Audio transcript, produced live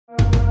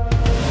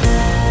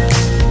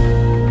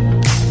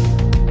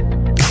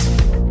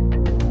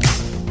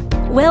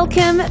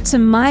Welcome to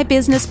My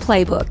Business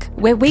Playbook,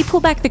 where we pull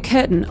back the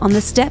curtain on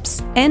the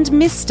steps and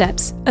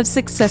missteps of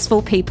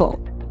successful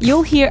people.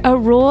 You'll hear a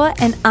raw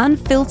and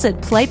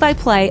unfiltered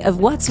play-by-play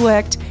of what's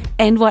worked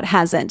and what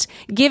hasn't,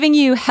 giving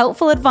you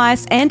helpful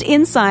advice and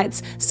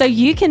insights so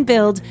you can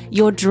build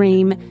your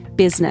dream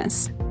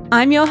business.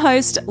 I'm your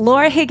host,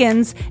 Laura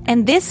Higgins,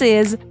 and this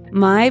is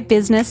My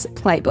Business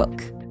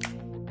Playbook.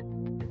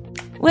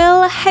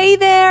 Well, hey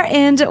there,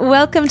 and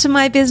welcome to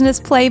My Business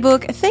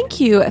Playbook. Thank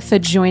you for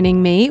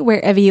joining me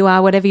wherever you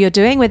are, whatever you're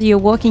doing, whether you're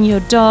walking your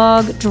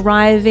dog,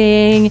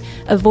 driving,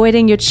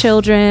 avoiding your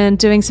children,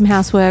 doing some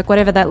housework,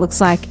 whatever that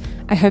looks like.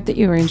 I hope that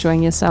you are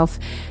enjoying yourself.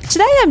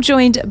 Today I'm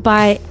joined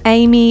by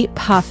Amy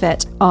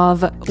Parfett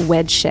of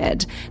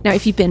Wedshed. Now,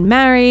 if you've been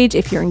married,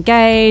 if you're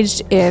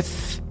engaged,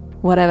 if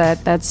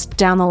whatever that's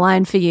down the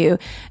line for you,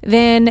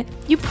 then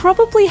you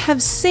probably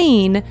have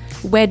seen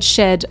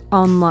Wedshed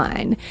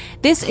online.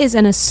 This is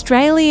an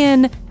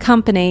Australian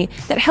company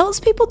that helps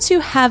people to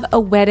have a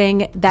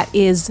wedding that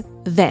is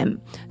them.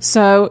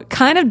 So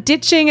kind of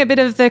ditching a bit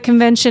of the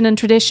convention and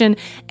tradition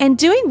and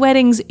doing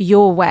weddings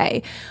your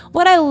way.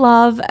 What I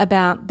love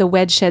about the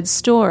Wedshed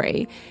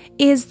story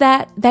is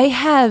that they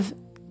have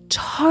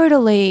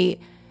totally,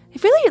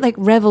 really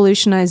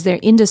revolutionized their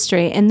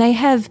industry, and they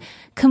have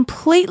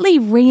completely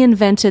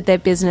reinvented their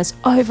business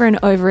over and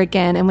over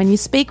again. And when you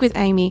speak with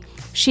Amy,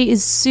 she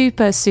is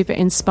super, super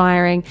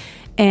inspiring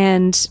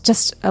and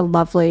just a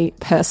lovely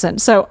person.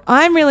 So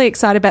I'm really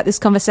excited about this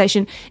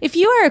conversation. If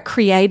you are a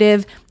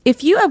creative,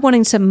 if you are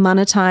wanting to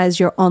monetize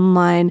your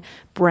online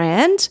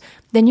brand,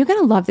 then you're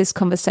going to love this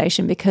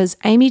conversation because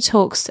Amy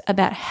talks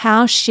about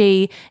how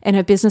she and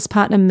her business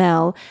partner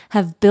Mel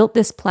have built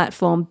this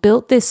platform,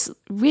 built this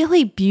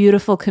really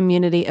beautiful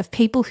community of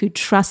people who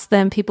trust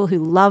them, people who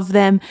love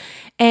them,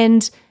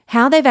 and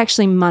how they've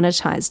actually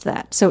monetized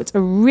that. So it's a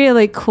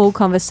really cool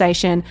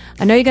conversation.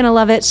 I know you're going to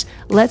love it.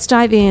 Let's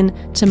dive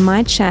in to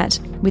my chat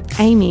with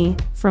Amy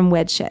from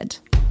Wedshed.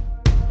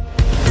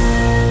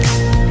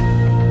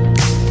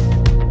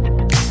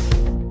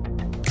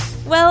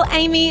 Well,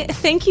 Amy,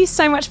 thank you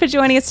so much for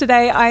joining us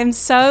today. I'm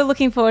so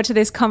looking forward to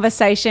this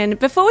conversation.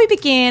 Before we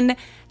begin,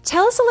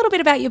 tell us a little bit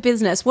about your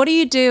business. What do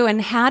you do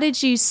and how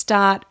did you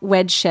start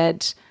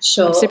Wedshed?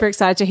 Sure. I'm super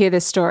excited to hear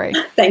this story.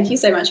 Thank you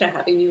so much for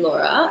having me,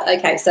 Laura.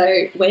 Okay, so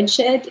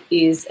Wedshed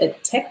is a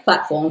tech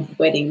platform for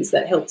weddings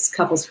that helps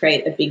couples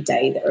create a big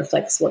day that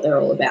reflects what they're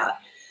all about.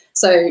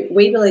 So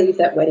we believe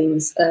that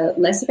weddings are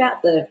less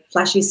about the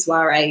flashy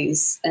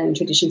soirees and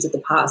traditions of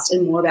the past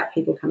and more about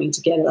people coming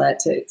together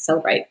to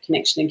celebrate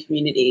connection and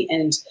community.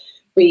 And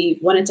we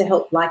wanted to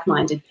help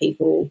like-minded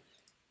people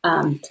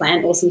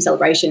plan awesome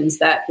celebrations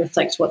that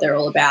reflect what they're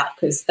all about,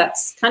 because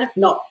that's kind of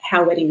not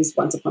how weddings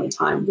once upon a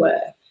time were.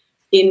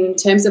 In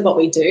terms of what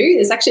we do,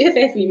 there's actually a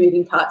fair few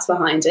moving parts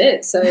behind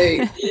it. So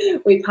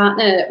we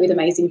partner with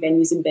amazing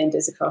venues and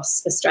vendors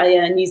across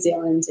Australia, New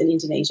Zealand and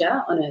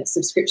Indonesia on a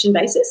subscription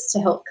basis to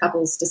help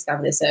couples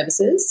discover their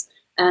services.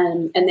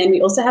 And then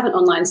we also have an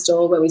online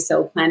store where we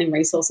sell planning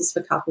resources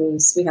for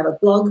couples. We have a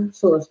blog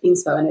full of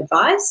info and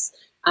advice.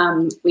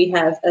 We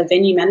have a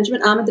venue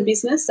management arm of the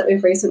business that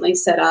we've recently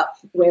set up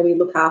where we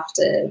look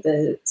after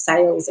the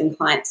sales and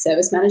client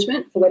service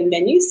management for wedding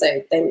venues, so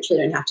they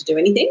literally don't have to do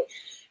anything.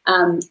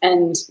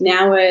 And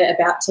now we're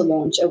about to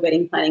launch a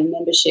wedding planning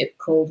membership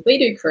called We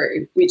Do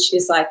Crew, which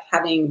is like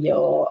having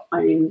your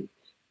own,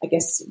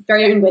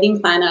 very own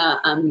wedding planner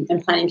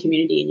and planning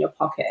community in your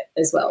pocket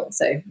as well.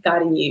 So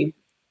guiding you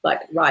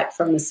right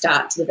from the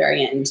start to the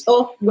very end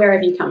or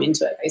wherever you come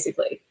into it,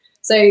 basically.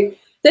 So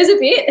there's a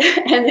bit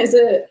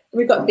and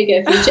we've got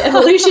bigger future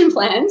evolution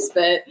plans,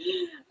 but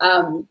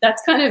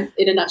that's kind of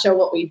in a nutshell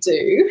what we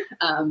do.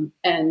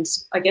 And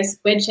I guess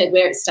Wedshed,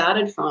 where it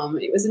started from,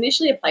 it was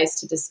initially a place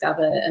to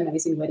discover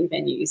amazing wedding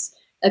venues,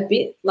 a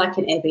bit like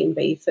an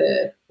Airbnb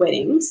for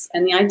weddings.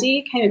 And the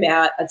idea came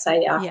about, I'd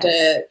say,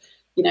 after,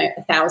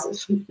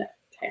 1,000,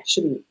 I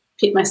shouldn't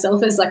pit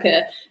myself as like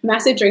a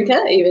massive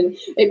drinker even.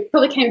 It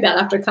probably came about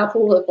after a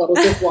couple of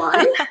bottles of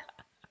wine.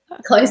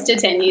 Close to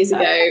 10 years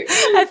ago.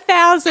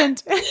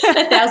 1,000.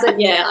 1,000,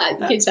 yeah.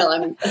 You can tell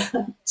I'm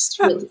just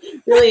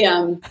really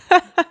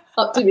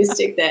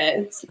optimistic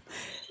there.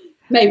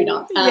 Maybe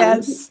not.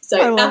 Yes.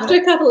 So after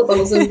a couple of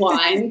bottles of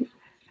wine,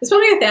 there's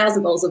probably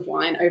 1,000 bottles of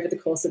wine over the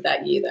course of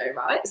that year though,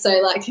 right? So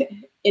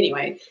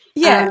anyway.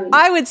 Yeah,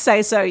 I would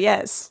say so,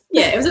 yes.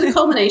 Yeah, it was a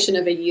culmination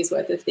of a year's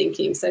worth of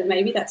thinking. So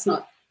maybe that's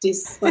not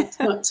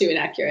too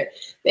inaccurate.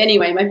 But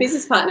anyway, my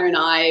business partner and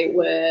I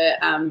were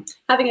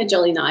having a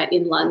jolly night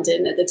in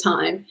London at the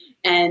time,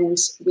 and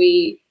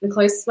one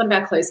of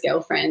our close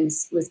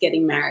girlfriends was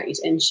getting married,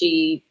 and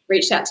she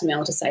reached out to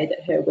Mel to say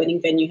that her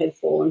wedding venue had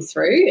fallen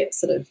through.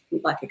 It's sort of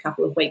like a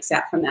couple of weeks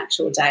out from the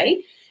actual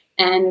day,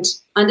 and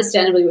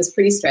understandably was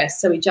pretty stressed.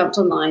 So we jumped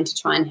online to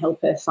try and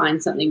help her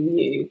find something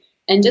new.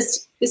 And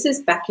this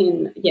is back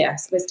in, I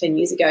suppose 10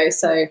 years ago.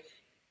 So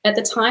at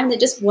the time, there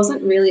just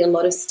wasn't really a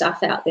lot of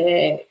stuff out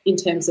there in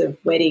terms of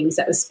weddings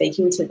that was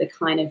speaking to the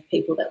kind of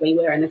people that we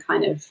were and the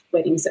kind of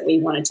weddings that we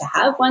wanted to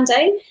have one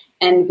day.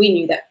 And we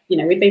knew that,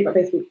 we'd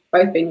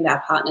both been with our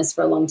partners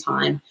for a long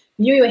time.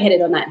 knew we were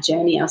headed on that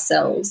journey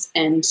ourselves,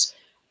 and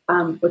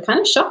we're kind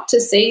of shocked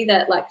to see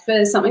that, like,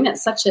 for something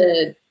that's such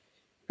a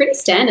pretty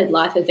standard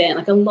life event,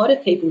 like a lot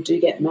of people do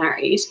get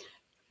married.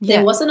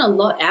 There wasn't a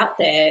lot out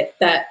there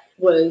that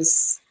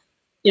was,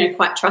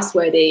 quite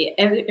trustworthy.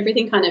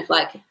 Everything kind of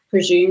like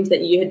presumed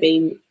that you had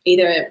been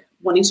either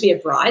wanting to be a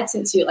bride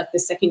since you, like, the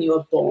second you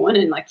were born,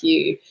 and like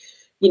you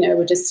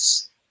were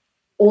just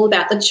all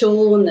about the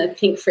tulle and the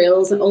pink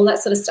frills and all that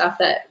sort of stuff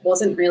that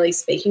wasn't really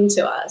speaking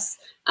to us.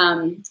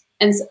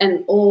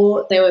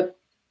 Or there were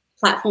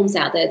platforms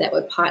out there that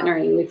were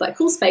partnering with like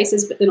cool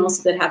spaces, but then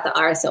also that have the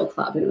RSL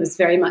club, and it was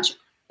very much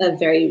a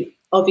very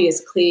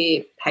obvious,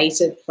 clear pay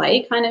to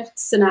play kind of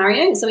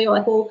scenario. So we were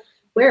like, well,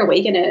 where are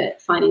we going to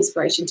find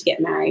inspiration to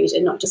get married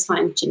and not just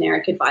find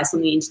generic advice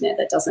on the internet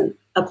that doesn't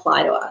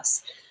apply to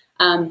us?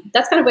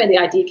 That's kind of where the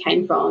idea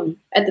came from.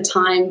 At the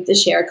time, the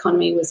share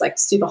economy was like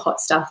super hot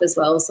stuff as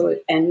well.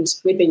 And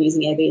we'd been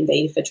using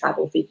Airbnb for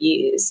travel for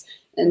years,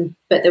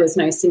 but there was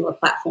no similar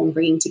platform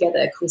bringing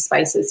together cool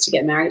spaces to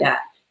get married at.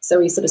 So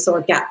we sort of saw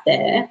a gap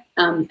there.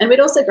 And we'd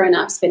also grown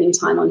up spending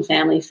time on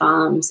family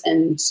farms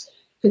and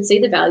could see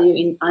the value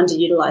in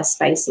underutilised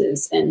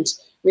spaces and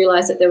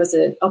realised that there was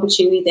an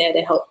opportunity there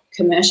to help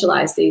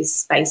commercialise these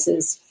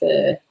spaces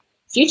for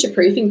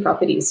future-proofing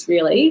properties,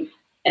 really,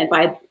 and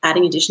by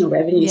adding additional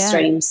revenue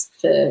streams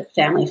for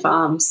family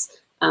farms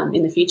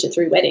in the future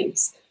through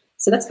weddings.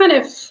 So that's kind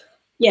of,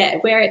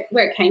 where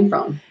it came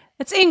from.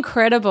 It's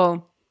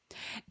incredible.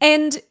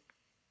 And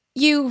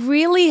you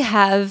really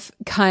have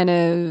kind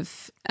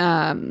of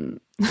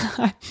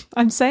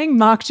I'm saying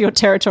marked your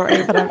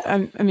territory, but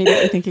I'm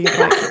immediately thinking of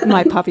like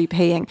my puppy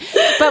peeing.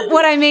 But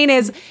what I mean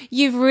is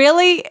you've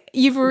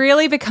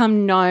really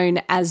become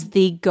known as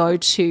the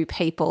go-to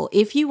people.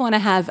 If you want to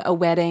have a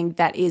wedding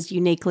that is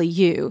uniquely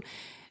you,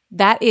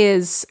 that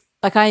is,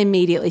 like, I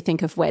immediately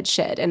think of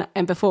Wedshed.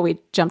 And before we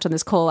jumped on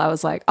this call, I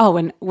was like,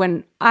 oh,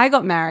 when I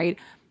got married,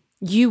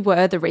 you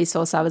were the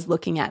resource I was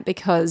looking at,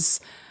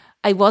 because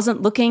I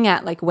wasn't looking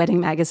at like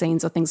wedding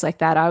magazines or things like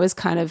that.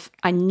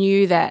 I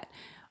knew that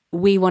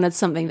we wanted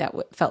something that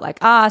felt like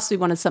us. We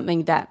wanted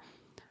something that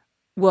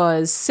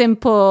was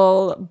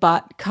simple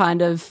but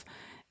kind of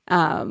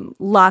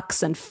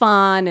luxe and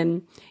fun.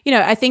 And,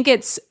 I think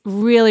it's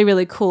really,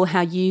 really cool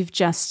how you've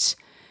just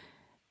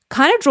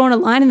kind of drawn a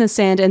line in the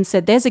sand and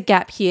said, there's a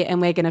gap here and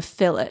we're going to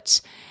fill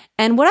it.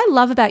 And what I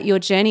love about your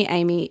journey,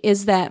 Amy,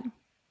 is that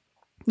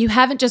you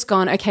haven't just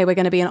gone, okay, we're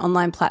going to be an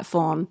online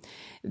platform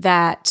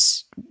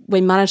that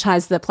we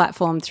monetize the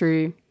platform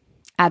through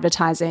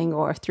advertising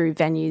or through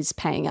venues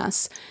paying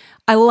us.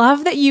 I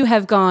love that you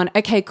have gone,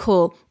 okay,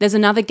 cool, there's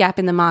another gap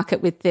in the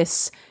market with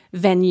this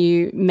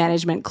venue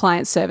management,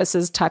 client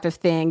services type of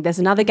thing. There's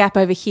another gap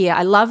over here.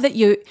 I love that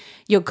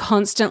you're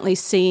constantly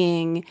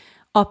seeing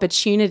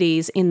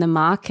opportunities in the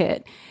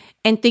market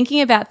and thinking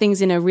about things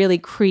in a really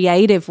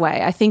creative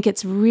way. I think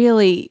it's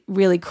really,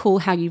 really cool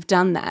how you've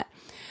done that.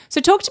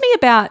 So talk to me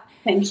about,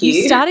 thank you.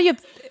 You started your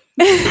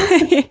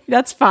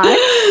that's fine.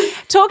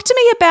 Talk to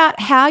me about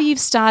how you've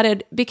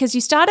started, because you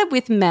started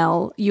with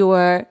Mel,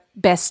 your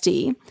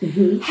bestie.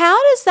 Mm-hmm.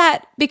 How does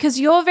that, because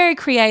you're very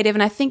creative,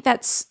 and I think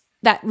that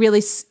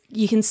really,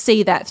 you can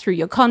see that through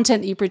your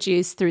content that you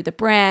produce, through the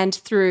brand,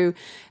 through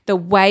the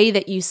way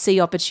that you see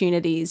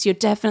opportunities. You're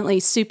definitely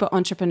super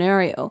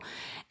entrepreneurial.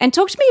 And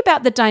talk to me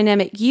about the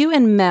dynamic, you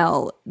and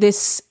Mel,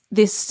 this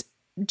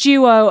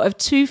duo of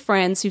two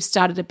friends who've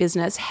started a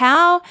business.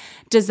 How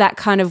does that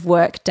kind of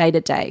work day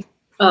to day?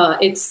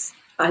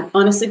 I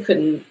honestly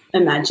couldn't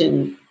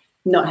imagine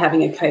not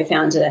having a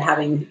co-founder,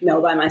 having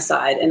Mel by my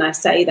side. And I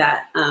say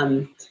that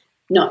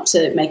not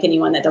to make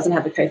anyone that doesn't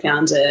have a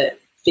co-founder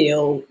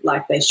feel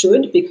like they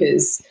should,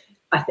 because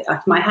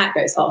my hat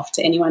goes off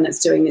to anyone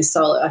that's doing this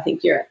solo. I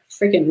think you're a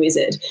freaking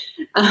wizard,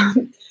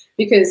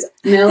 because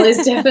Mel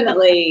is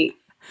definitely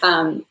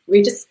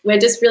we're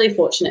just really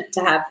fortunate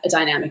to have a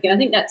dynamic. And I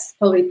think that's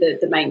probably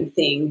the main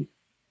thing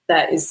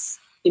that is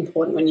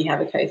important when you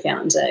have a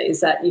co-founder,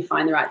 is that you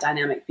find the right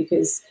dynamic,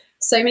 because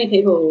so many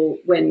people,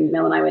 when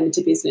Mel and I went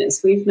into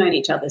business, we've known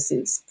each other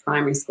since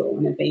primary school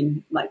and have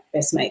been like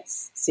best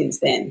mates since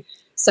then.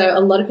 So a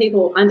lot of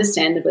people,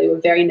 understandably, were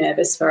very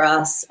nervous for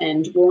us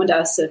and warned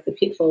us of the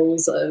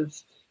pitfalls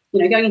of,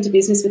 going into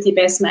business with your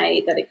best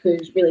mate, that it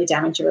could really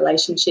damage your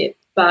relationship.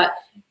 But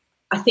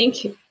I think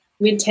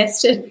we'd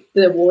tested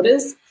the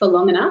waters for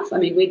long enough. I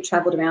mean, we'd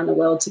travelled around the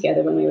world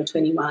together when we were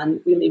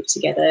 21. We lived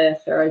together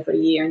for over a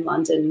year in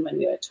London when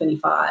we were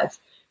 25.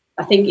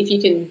 I think if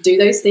you can do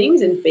those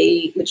things and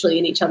be literally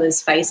in each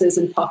other's faces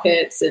and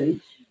pockets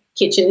and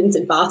kitchens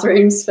and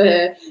bathrooms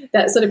for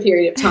that sort of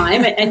period of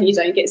time and you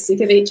don't get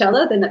sick of each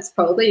other, then that's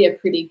probably a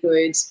pretty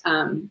good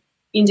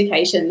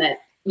indication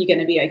that you're going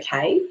to be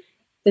okay.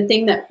 The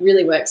thing that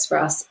really works for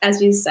us,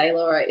 as you say,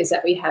 Laura, is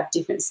that we have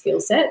different skill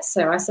sets.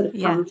 So I sort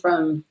of come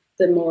from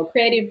the more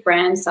creative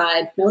brand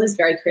side. Mel is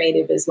very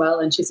creative as well,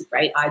 and she's a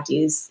great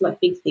ideas, like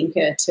big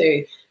thinker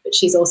too, but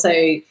she's also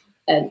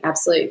an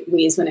absolute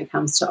whiz when it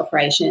comes to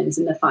operations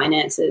and the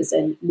finances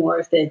and more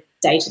of the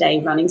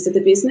day-to-day runnings of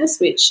the business,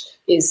 which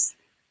is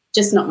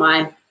just not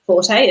my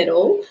forte at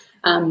all.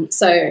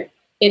 So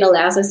it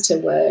allows us to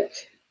work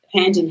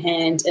hand in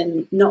hand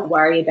and not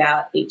worry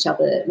about each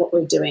other, what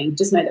we're doing,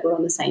 just know that we're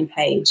on the same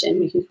page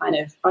and we can kind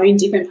of own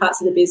different parts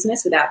of the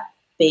business without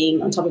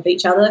being on top of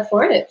each other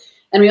for it.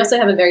 And we also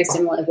have a very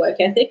similar work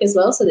ethic as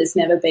well, so there's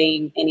never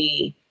been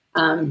any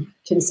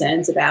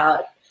concerns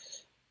about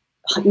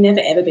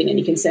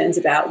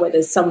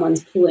whether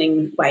someone's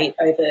pulling weight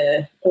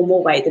over or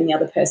more weight than the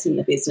other person in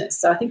the business.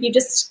 So I think you've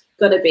just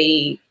got to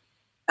be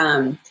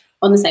on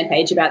the same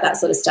page about that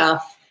sort of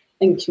stuff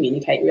and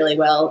communicate really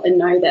well and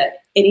know that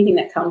anything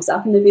that comes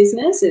up in the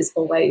business is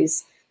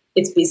always,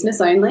 it's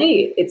business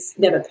only, it's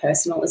never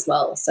personal as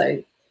well.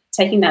 So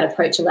taking that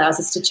approach allows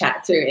us to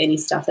chat through any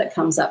stuff that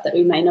comes up that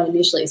we may not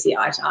initially see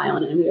eye to eye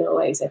on, and we're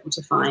always able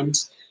to find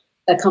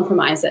a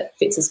compromise that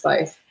fits us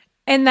both.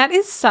 And that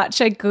is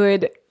such a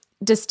good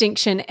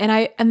distinction. And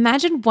I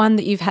imagine one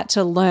that you've had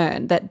to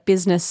learn, that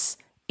business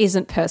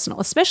isn't personal,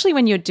 especially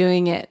when you're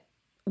doing it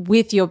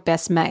with your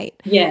best mate.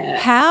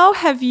 Yeah.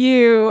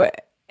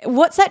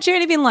 What's that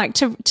journey been like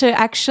to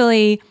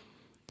actually,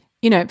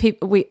 you know,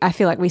 I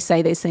feel like we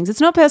say these things,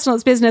 it's not personal,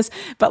 it's business,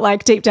 but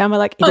like deep down we're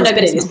like, but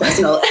it is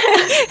personal.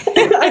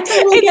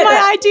 It's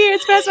my idea,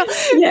 it's personal.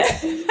 Yeah,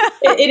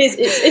 it is.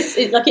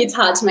 It's like, it's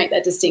hard to make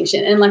that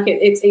distinction, and like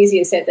it's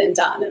easier said than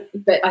done.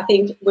 But I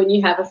think when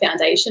you have a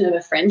foundation of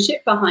a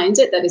friendship behind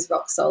it that is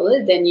rock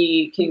solid, then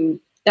you can.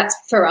 That's,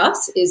 for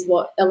us, is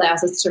what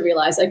allows us to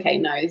realize, okay,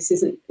 no, this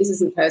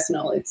isn't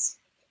personal.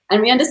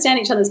 And we understand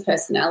each other's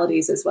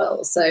personalities as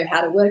well. So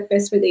how to work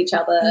best with each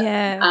other.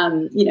 Yeah.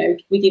 You know,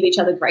 we give each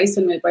other grace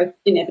when we're both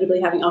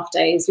inevitably having off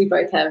days. We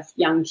both have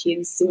young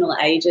kids, similar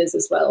ages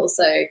as well.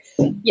 So,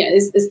 you know,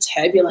 there's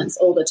turbulence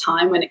all the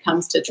time when it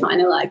comes to trying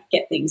to like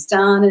get things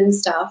done and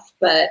stuff.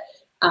 But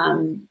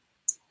I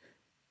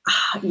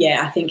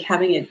think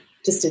having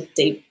just a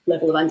deep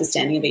level of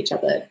understanding of each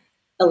other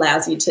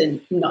allows you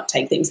to not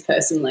take things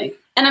personally.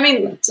 And I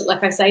mean,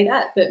 like I say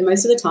that, but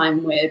most of the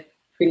time we're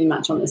pretty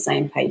much on the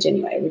same page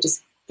anyway. We're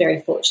just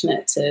very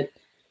fortunate to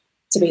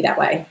be that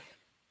way.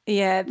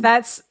 Yeah,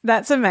 that's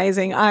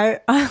amazing. I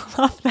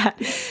love that,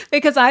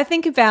 because I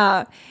think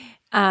about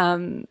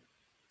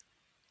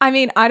I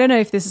mean, I don't know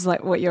if this is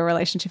like what your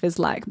relationship is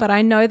like, but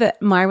I know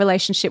that my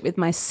relationship with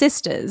my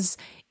sisters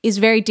is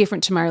very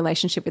different to my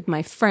relationship with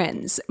my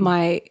friends.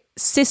 My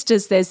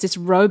sisters, there's this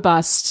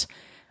robust,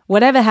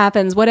 whatever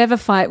happens, whatever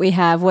fight we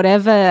have,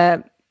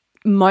 whatever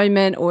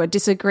moment or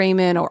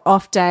disagreement or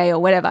off day or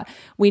whatever,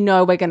 we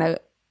know we're going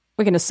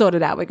to sort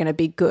it out, we're going to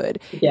be good.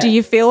 Yeah. Do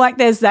you feel like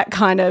there's that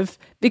kind of,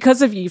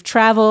 because of you've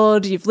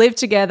traveled, you've lived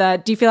together,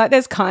 do you feel like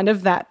there's kind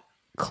of that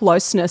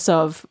closeness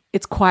of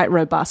it's quite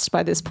robust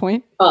by this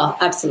point? Oh,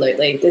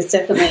 absolutely. There's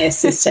definitely a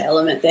sister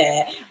element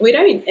there. We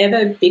don't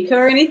ever bicker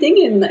or anything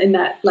in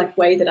that like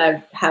way that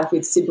I have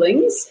with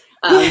siblings.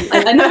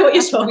 I know what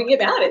you're talking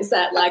about. It's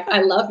that like,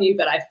 I love you,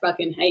 but I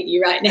fucking hate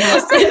you right now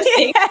sort of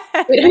thing.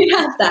 Yeah. We don't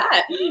have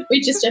that.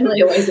 We just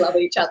generally always love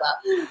each other.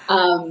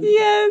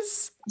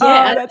 Yes.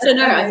 Yeah, I don't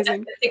know. I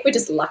think we're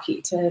just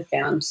lucky to have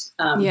found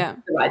the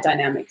right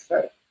dynamic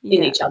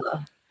in each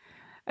other.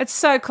 It's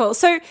so cool.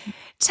 So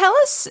tell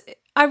us,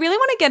 I really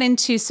want to get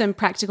into some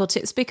practical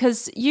tips,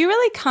 because you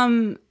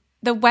really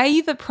the way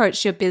you've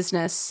approached your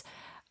business,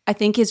 I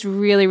think is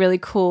really, really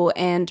cool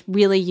and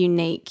really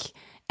unique.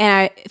 And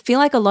I feel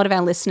like a lot of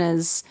our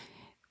listeners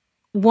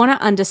want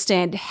to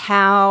understand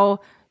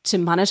how to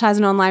monetize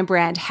an online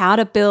brand, how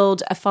to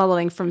build a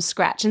following from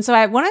scratch. And so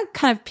I want to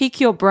kind of pick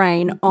your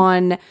brain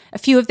on a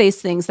few of these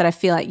things that I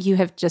feel like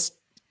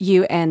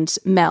you and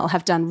Mel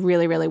have done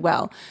really, really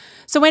well.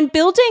 So when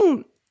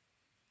building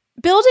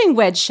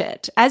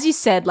Wedshed, as you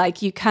said,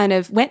 like you kind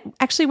of when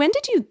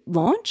did you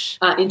launch?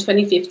 In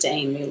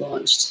 2015 we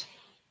launched.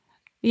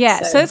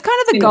 Yeah, so it's kind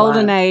of the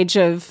golden age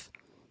of,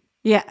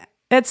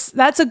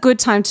 that's a good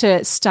time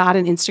to start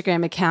an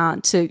Instagram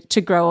account,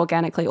 to grow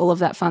organically, all of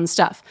that fun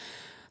stuff.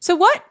 So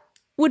what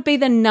would be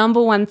the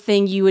number one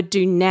thing you would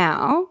do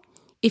now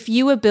if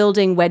you were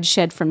building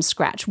Wedshed from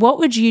scratch? What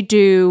would you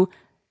do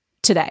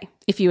today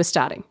if you were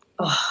starting?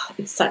 Oh,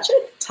 it's such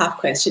a tough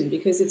question,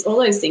 because it's all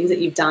those things that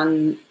you've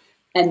done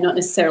and not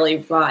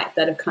necessarily right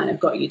that have kind of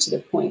got you to the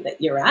point that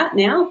you're at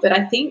now. But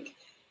I think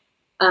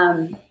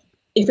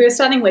if we were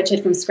starting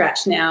Wedshed from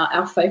scratch now,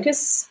 our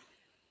focus,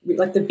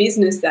 like the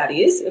business that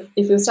is,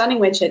 if we were starting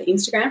Wedshed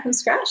Instagram from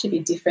scratch, it'd be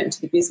different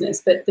to the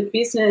business. But the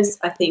business,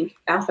 I think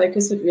our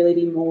focus would really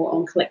be more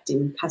on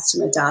collecting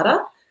customer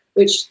data,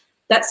 which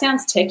that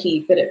sounds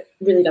techie, but it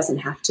really doesn't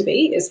have to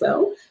be as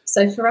well.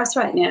 So for us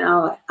right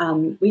now,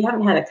 we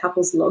haven't had a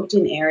couples logged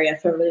in area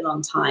for a really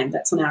long time.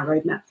 That's on our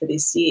roadmap for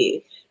this year.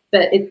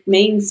 But it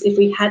means if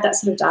we had that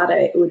sort of data,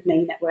 it would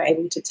mean that we're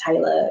able to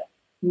tailor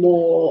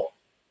more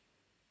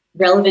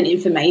relevant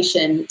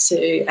information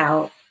to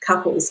our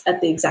couples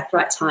at the exact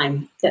right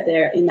time that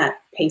they're in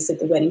that piece of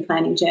the wedding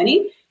planning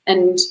journey.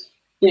 And,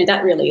 you know,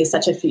 that really is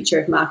such a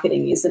future of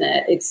marketing, isn't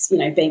it? It's, you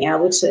know, being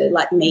able to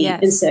like meet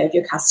and serve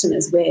your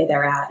customers where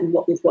they're at and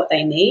with what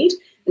they need.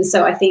 And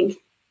so I think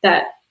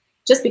that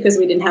just because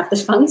we didn't have the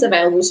funds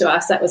available to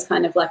us, that was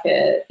kind of like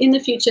a in the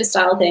future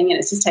style thing, and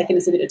it's just taken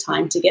us a bit of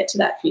time to get to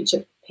that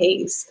future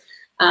piece.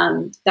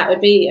 that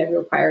would be a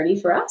real priority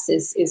for us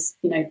is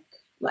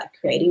like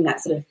creating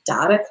that sort of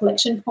data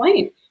collection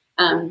point.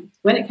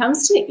 When it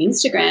comes to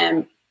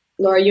Instagram,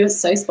 Laura, you were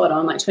so spot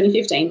on. Like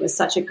 2015 was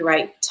such a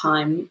great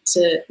time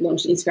to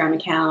launch an Instagram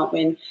account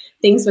when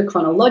things were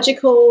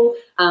chronological.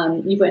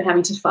 You weren't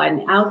having to fight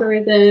an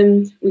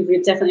algorithm.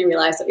 We definitely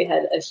realised that we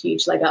had a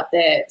huge leg up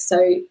there.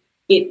 So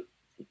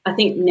I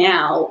think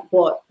now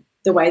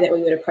the way that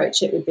we would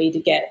approach it would be to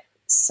get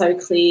so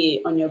clear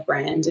on your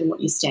brand and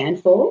what you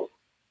stand for,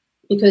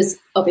 because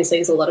obviously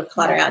there's a lot of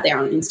clutter out there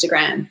on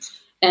Instagram.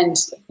 And,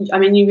 I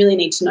mean, you really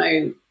need to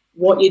know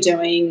what you're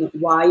doing,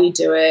 why you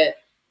do it,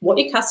 what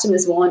your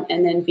customers want,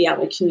 and then be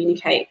able to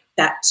communicate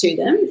that to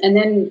them, and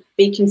then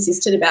be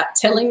consistent about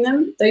telling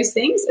them those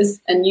things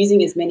and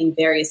using as many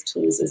various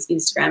tools as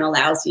Instagram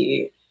allows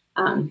you.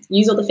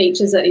 Use all the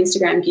features that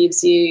Instagram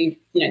gives you,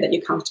 that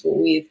you're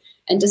comfortable with,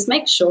 and just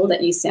make sure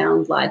that you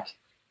sound like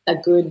a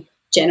good,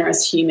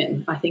 generous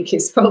human, I think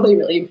is probably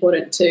really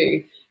important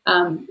too.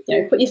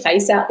 Put your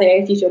face out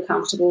there if you feel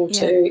comfortable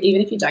too,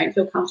 even if you don't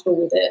feel comfortable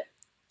with it.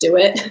 Do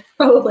it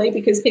probably,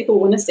 because people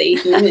want to see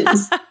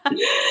humans.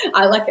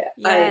 I like it.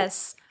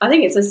 Yes. I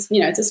think it's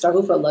a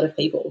struggle for a lot of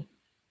people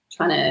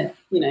trying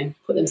to,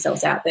 put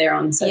themselves out there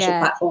on social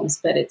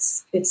platforms, but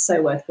it's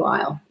so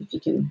worthwhile if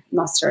you can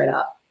muster it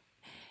up.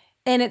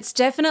 And it's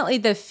definitely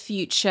the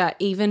future,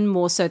 even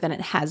more so than it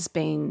has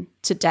been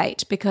to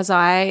date, because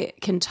I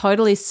can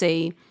totally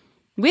see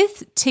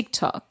with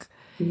TikTok,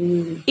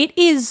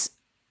 it's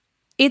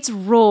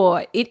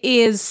raw, it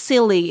is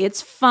silly,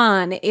 it's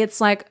fun,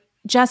 it's like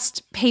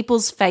just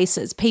people's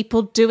faces,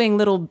 people doing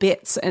little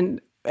bits,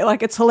 and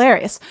like it's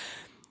hilarious.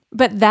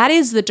 But that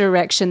is the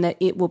direction that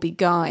it will be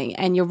going.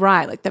 And you're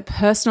right, like the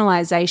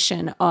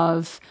personalization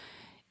of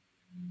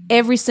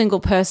every single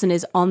person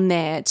is on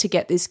there to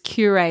get this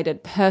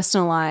curated,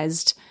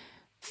 personalized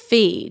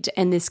feed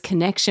and this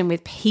connection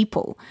with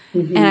people.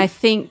 And I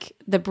think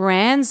the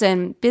brands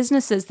and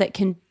businesses that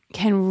can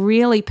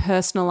really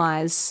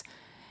personalize,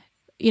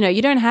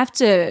 you don't have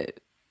to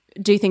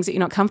do things that you're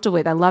not comfortable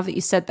with. I love that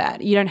you said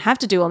that. You don't have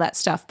to do all that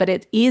stuff, but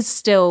it is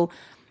still,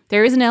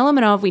 there is an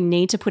element of we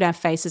need to put our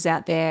faces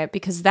out there,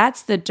 because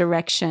that's the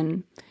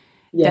direction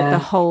that the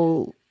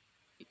whole,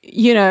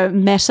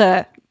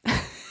 meta.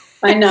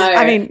 I know.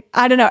 I mean,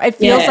 I don't know. It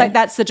feels like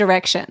that's the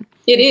direction.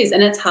 It is,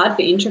 and it's hard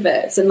for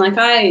introverts. And like,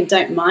 I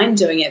don't mind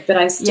doing it, but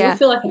I still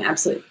feel like an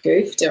absolute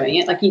goof doing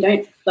it. Like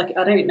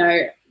I don't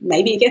know,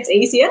 maybe it gets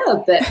easier,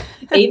 but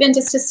even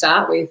just to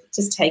start with,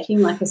 just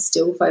taking like a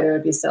still photo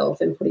of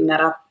yourself and putting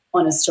that up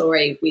on a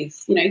story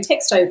with,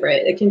 text over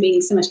it. It can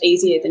be so much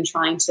easier than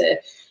trying to,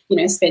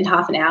 spend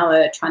half an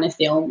hour trying to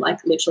film like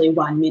literally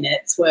 1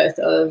 minute's worth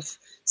of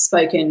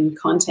spoken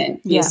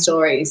content for your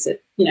stories.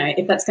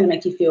 If that's going to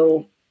make you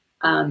feel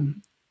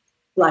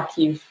like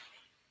you've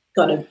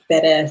got a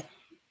better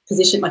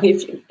position, like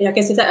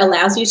if that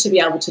allows you to be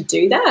able to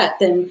do that,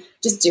 then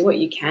just do what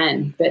you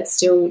can, but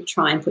still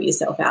try and put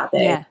yourself out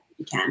there if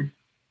you can.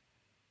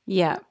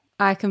 Yeah,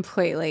 I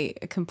completely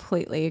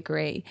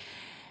agree.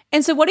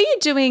 And so what are you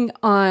doing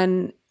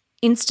on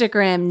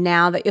Instagram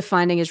now that you're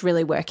finding is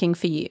really working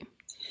for you?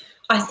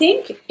 I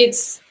think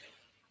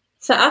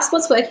for us,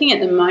 what's working at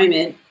the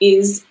moment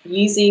is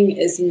using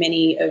as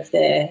many of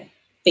their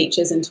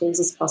features and tools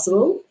as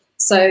possible.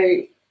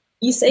 So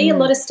you see a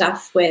lot of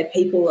stuff where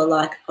people are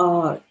like,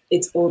 oh,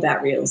 it's all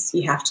about reels.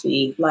 You have to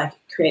be like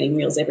creating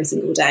reels every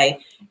single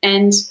day.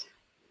 And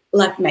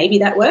like maybe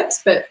that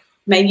works, but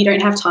maybe you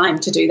don't have time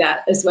to do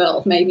that as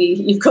well. Maybe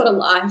you've got a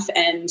life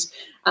and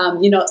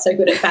you're not so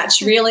good at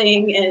batch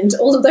reeling and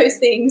all of those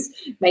things.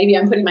 Maybe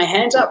I'm putting my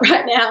hand up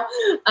right now.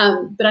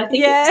 But I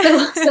think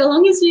so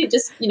long as you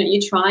just,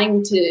 you're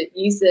trying to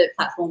use the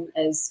platform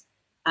as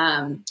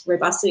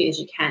robustly as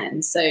you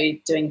can. So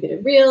doing a bit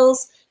of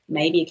reels,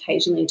 maybe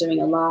occasionally doing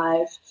a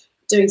live,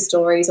 doing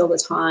stories all the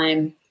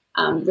time,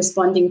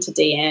 responding to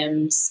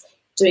DMs,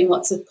 doing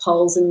lots of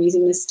polls and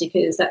using the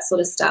stickers, that sort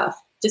of stuff.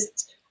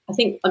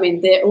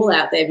 They're all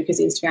out there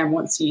because Instagram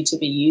wants you to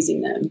be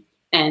using them.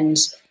 And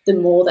the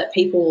more that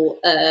people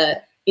are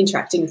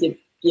interacting with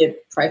your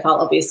profile,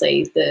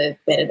 obviously, the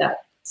better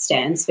that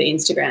stands for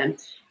Instagram.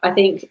 I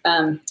think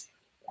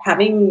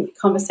having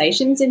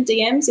conversations in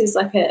DMs is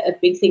like a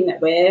big thing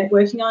that we're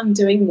working on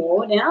doing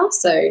more now.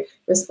 So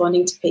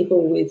responding to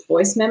people with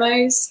voice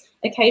memos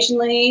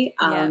occasionally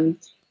and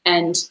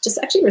just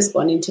actually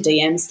responding to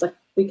DMs. Like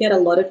we get a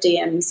lot of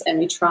DMs and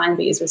we try and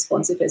be as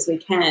responsive as we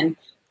can.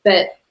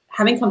 But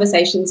having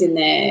conversations in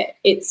there,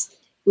 it's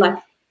like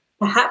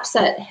perhaps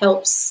that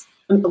helps.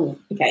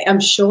 I'm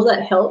sure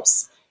that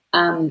helps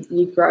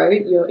you grow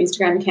your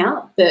Instagram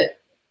account, but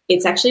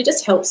it's actually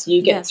just helps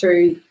you get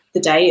through the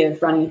day of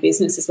running a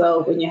business as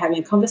well, when you're having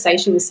a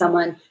conversation with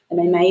someone and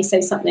they may say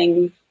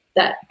something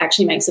that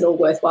actually makes it all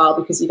worthwhile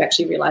because you've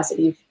actually realised that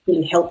you've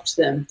really helped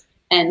them.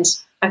 And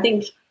I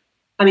think,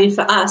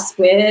 for us,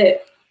 we're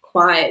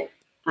quite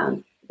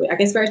I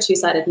guess we're a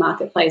two-sided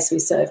marketplace. We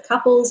serve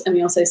couples and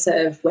we also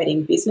serve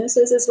wedding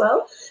businesses as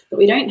well, but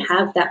we don't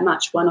have that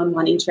much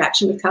one-on-one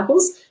interaction with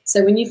couples.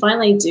 So when you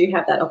finally do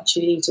have that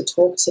opportunity to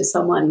talk to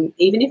someone,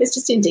 even if it's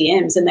just in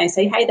DMs, and they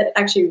say, hey, that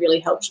actually really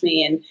helped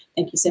me and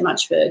thank you so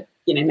much for,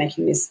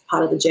 making this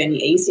part of the journey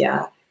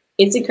easier,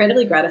 it's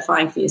incredibly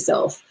gratifying for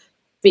yourself.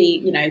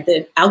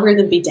 The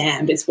algorithm be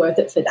damned, it's worth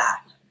it for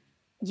that.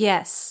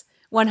 Yes,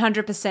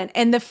 100%.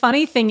 And the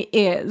funny thing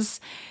is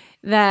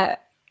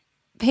that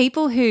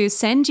people who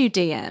send you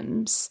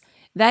DMs,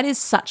 that is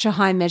such a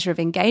high measure of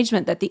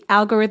engagement that the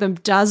algorithm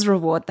does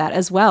reward that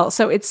as well.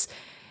 So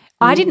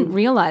I didn't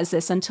realize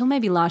this until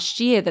maybe last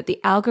year, that the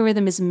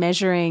algorithm is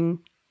measuring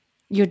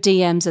your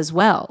DMs as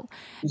well.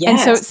 Yes. And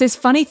so it's this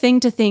funny thing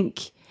to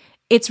think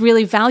it's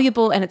really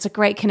valuable and it's a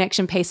great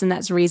connection piece and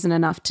that's reason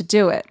enough to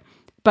do it.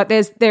 But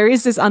there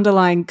is this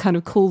underlying kind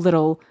of cool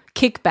little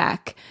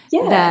kickback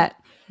that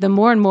the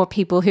more and more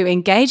people who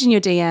engage in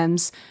your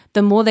DMs,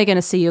 the more they're going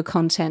to see your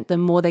content, the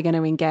more they're going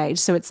to engage.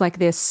 So it's like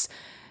this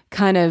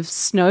kind of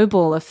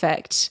snowball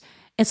effect.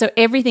 And so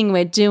everything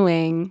we're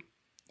doing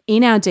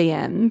in our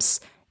DMs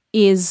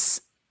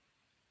is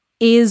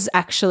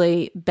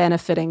actually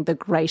benefiting the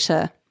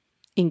greater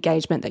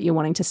engagement that you're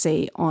wanting to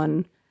see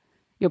on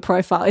your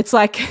profile. It's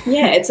like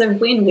it's a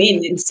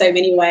win-win in so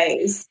many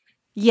ways.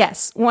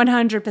 Yes,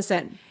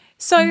 100%.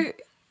 So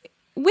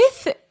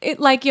with it,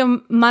 like you're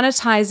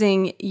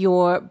monetizing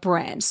your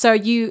brand. So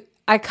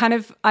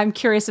I'm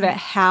curious about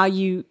how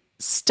you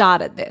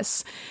started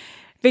this,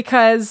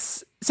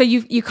 because so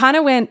you kind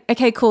of went,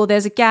 okay, cool,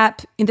 there's a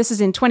gap, and this is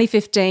in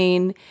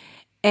 2015,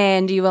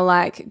 and you were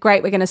like,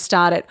 great, we're going to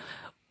start it.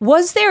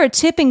 Was there a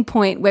tipping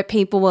point where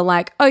people were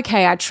like,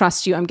 okay, I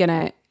trust you, I'm going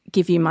to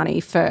give you money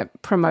for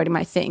promoting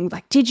my thing?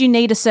 Like, did you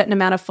need a certain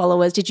amount of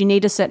followers? Did you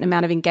need a certain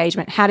amount of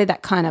engagement? How did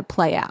that kind of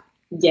play out?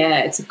 Yeah,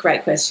 it's a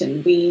great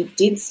question. We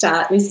did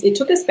start, it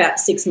took us about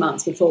 6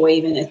 months before we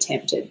even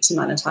attempted to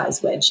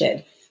monetize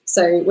Wedshed.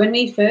 So when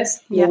we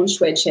first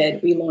launched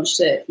Wedshed, we launched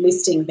it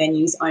listing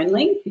venues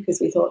only because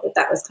we thought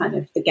that was kind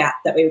of the gap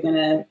that we were going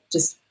to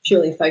just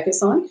purely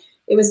focus on.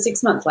 It was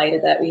 6 months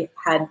later that we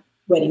had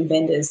wedding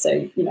vendors,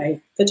 so,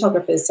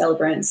 photographers,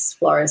 celebrants,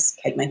 florists,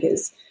 cake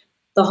makers,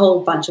 the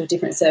whole bunch of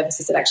different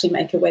services that actually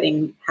make a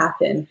wedding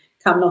happen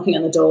come knocking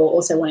on the door,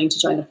 also wanting to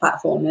join the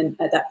platform. And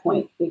at that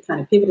point, we kind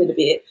of pivoted a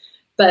bit.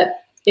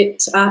 But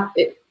it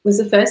was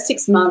the first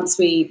 6 months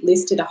we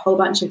listed a whole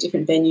bunch of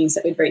different venues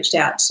that we'd reached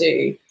out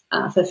to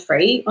for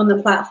free on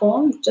the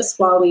platform, just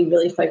while we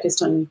really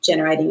focused on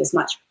generating as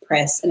much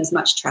press and as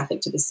much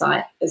traffic to the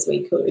site as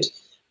we could,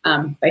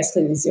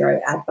 basically with zero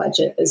ad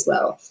budget as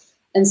well.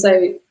 And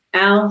so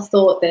our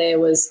thought there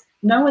was,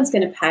 no one's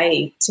going to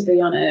pay to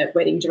be on a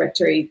wedding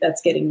directory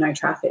that's getting no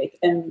traffic.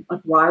 And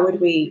why would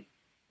we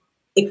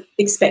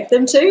expect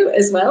them to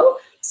as well?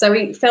 So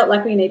we felt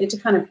like we needed to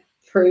kind of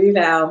prove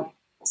our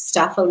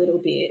stuff a little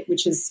bit,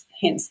 which is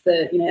hence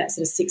the, that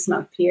sort of 6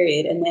 month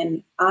period. And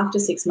then after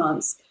 6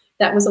 months,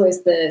 that was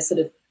always the sort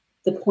of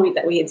the point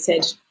that we had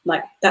said,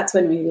 like, that's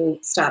when we will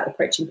start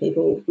approaching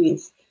people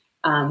with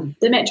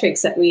the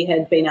metrics that we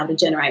had been able to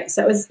generate.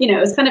 So it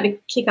was kind of a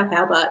kick up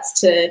our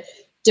butts to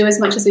do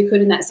as much as we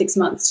could in that 6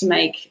 months to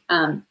make,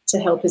 to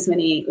help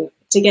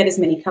to get as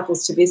many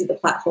couples to visit the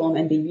platform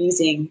and be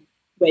using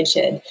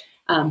Wedshed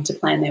to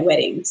plan their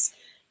weddings.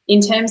 In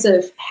terms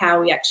of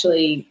how we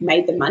actually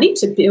made the money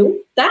to build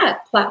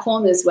that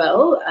platform as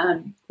well,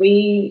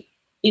 we,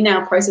 in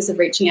our process of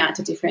reaching out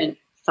to different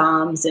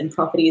farms and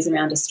properties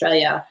around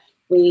Australia,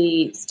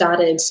 we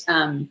started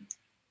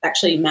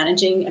actually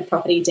managing a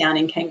property down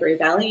in Kangaroo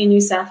Valley in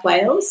New South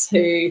Wales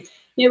who,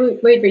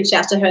 we'd reached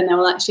out to her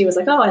and she was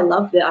like, oh, I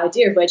love the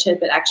idea of Wedshed,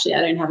 but actually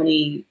I don't have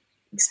any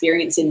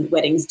experience in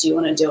weddings. Do you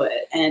want to do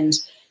it? And,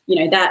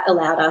 that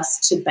allowed us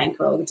to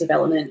bankroll the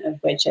development of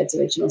Wedshed's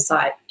original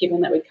site, given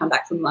that we'd come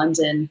back from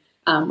London.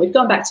 We'd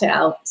gone back to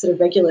our sort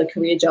of regular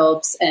career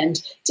jobs and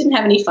didn't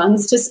have any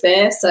funds to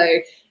spare. So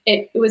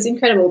it was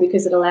incredible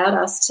because it allowed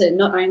us to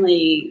not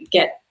only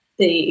get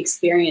the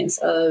experience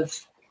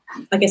of,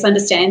 I guess,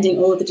 understanding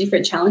all of the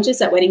different challenges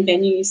that wedding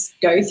venues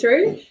go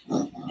through,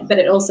 but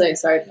it also,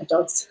 sorry, my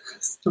dog's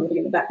snorting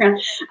in the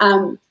background.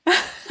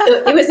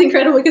 It was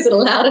incredible because it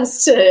allowed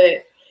us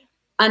to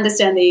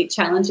understand the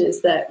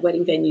challenges that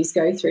wedding venues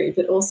go through,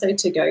 but also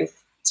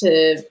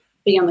to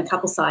be on the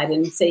couple side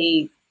and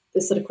see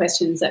the sort of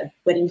questions that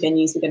wedding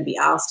venues were going to be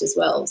asked as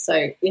well.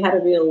 So we had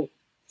a real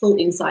full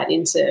insight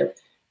into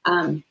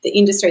the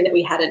industry that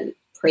we hadn't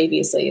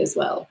previously as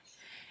well.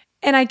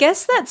 And I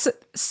guess that's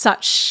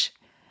such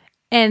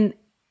an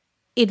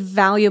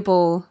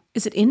invaluable,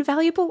 is it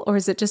invaluable or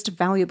is it just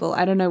valuable?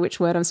 I don't know which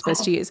word I'm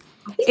supposed to use.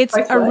 It's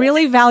a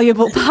really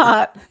valuable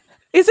part.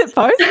 Is it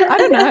both? I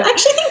don't know. I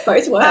actually think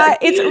both work.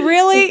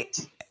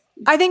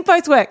 I think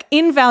both work.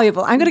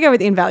 Invaluable. I'm going to go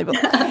with invaluable.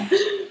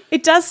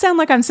 It does sound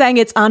like I'm saying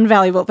it's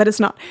unvaluable, but it's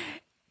not.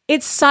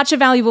 It's such a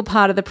valuable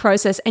part of the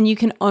process, and you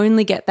can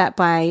only get that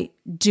by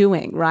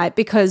doing, right?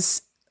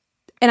 Because,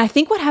 and I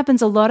think what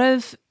happens, a lot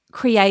of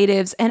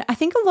creatives, and I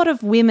think a lot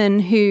of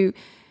women who,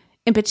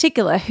 in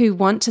particular, who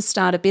want to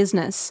start a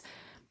business,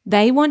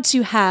 they want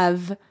to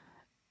have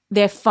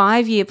their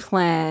 5-year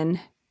plan.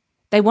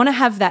 They want to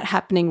have that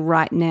happening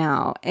right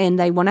now, and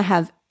they want to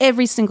have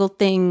every single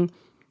thing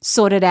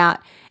sorted out.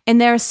 And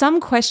there are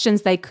some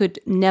questions they could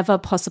never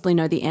possibly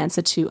know the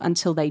answer to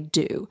until they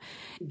do.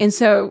 And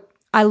so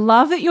I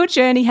love that your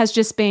journey has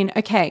just been,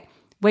 okay,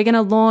 we're going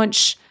to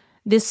launch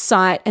this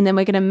site and then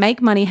we're going to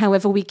make money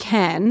however we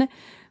can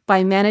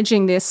by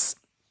managing this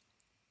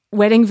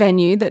wedding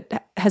venue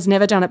that has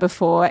never done it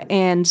before.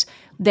 And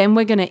then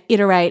we're going to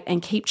iterate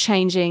and keep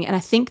changing. And I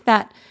think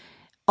that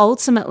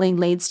ultimately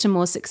leads to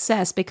more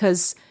success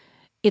because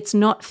it's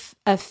not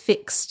a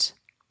fixed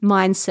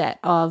mindset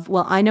of,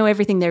 well, I know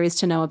everything there is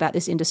to know about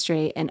this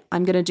industry and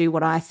I'm going to do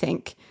what I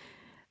think.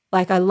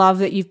 Like, I love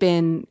that you've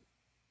been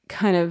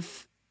kind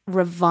of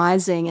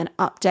revising and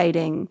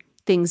updating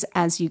things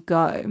as you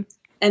go.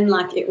 And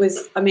like it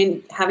was, I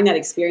mean, having that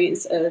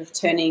experience of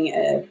turning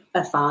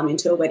a farm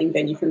into a wedding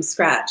venue from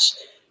scratch,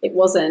 it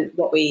wasn't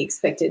what we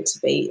expected to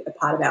be a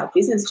part of our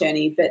business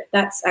journey, but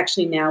that's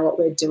actually now what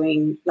we're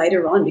doing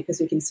later on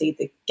because we can see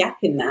the gap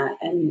in that.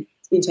 And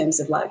in terms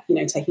of like, you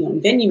know, taking on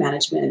venue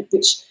management,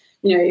 which,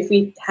 you know, if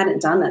we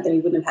hadn't done that, then we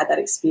wouldn't have had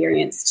that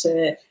experience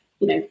to,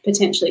 you know,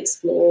 potentially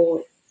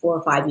explore 4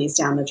 or 5 years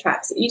down the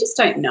track. So you just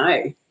don't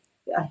know.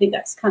 I think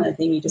that's kind of the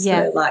thing. You just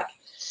got to like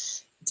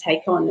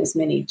take on as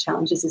many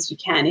challenges as you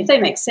can if they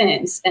make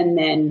sense, and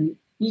then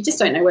you just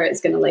don't know where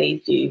it's going to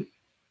lead you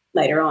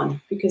later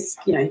on because,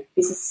 you know,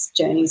 business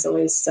journey is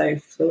always so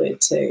fluid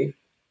too.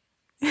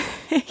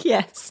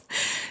 Yes,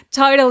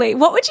 totally.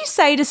 What would you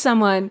say to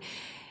someone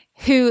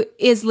who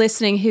is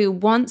listening who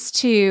wants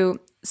to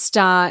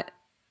start,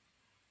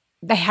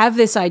 they have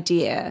this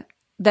idea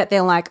that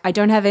they're like, I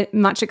don't have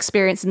much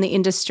experience in the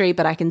industry,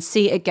 but I can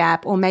see a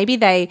gap, or maybe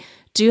they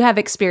do have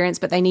experience,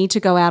 but they need to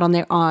go out on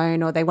their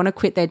own, or they want to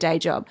quit their day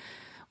job.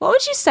 What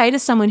would you say to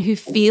someone who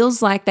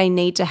feels like they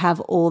need to have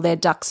all their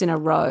ducks in a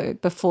row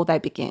before they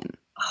begin?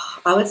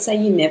 I would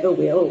say you never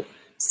will.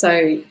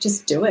 So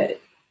just do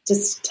it.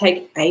 Just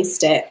take a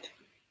step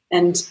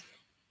and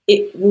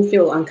it will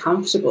feel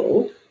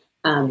uncomfortable.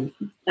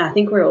 I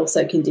think we're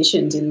also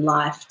conditioned in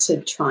life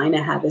to trying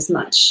to have as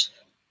much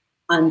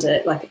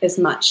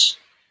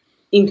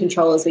in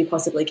control as we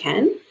possibly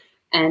can.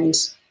 And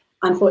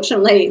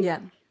unfortunately,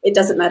 it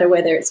doesn't matter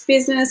whether it's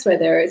business,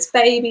 whether it's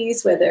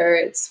babies, whether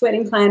it's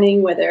wedding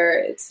planning, whether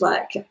it's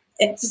like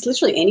it's just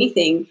literally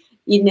anything,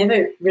 you're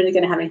never really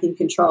going to have anything in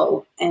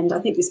control. And I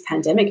think this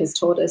pandemic has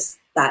taught us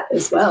that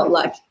as well.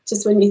 Like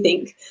just when you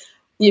think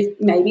you've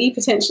maybe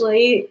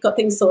potentially got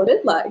things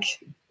sorted,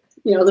 like,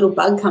 you know, a little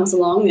bug comes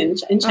along and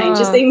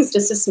changes things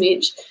just a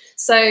smidge.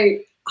 So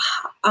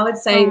I would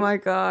say, oh my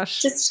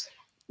gosh, just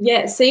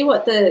see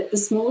what the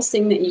smallest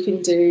thing that you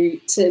can do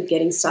to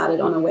getting started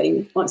on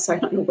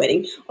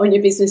on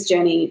your business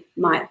journey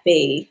might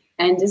be,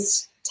 and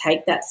just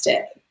take that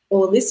step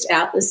or list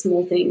out the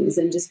small things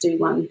and just do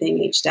one thing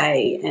each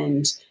day.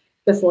 And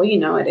before you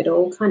know it, it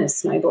all kind of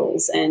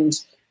snowballs and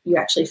you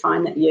actually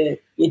find that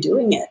you're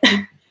doing it.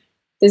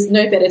 There's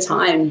no better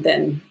time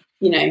than,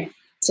 you know,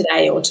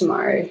 today or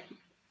tomorrow.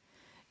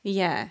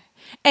 Yeah.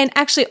 And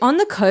actually on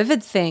the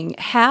COVID thing,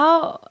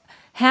 how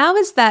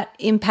has that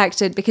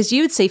impacted, because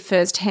you would see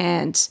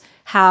firsthand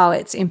how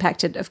it's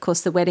impacted, of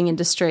course, the wedding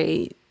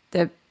industry,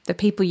 the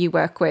people you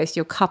work with,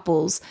 your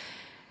couples.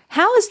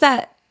 How has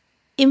that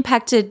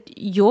impacted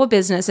your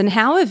business and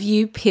how have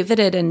you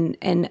pivoted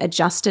and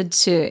adjusted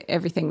to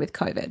everything with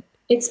COVID?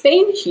 It's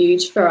been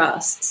huge for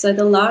us. So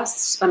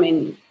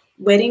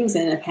weddings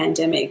in a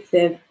pandemic,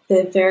 they're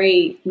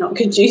very not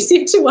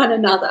conducive to one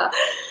another.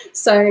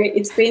 So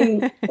it's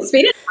been a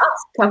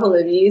tough couple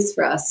of years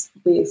for us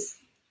with,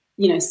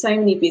 you know, so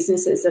many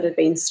businesses that have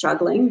been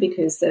struggling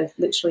because they've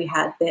literally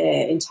had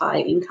their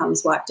entire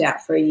incomes wiped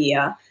out for a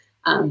year.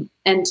 And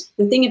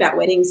the thing about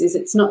weddings is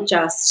it's not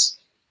just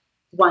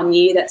 1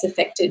 year that's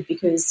affected,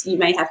 because you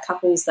may have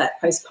couples that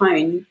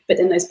postpone, but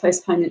then those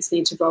postponements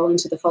need to roll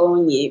into the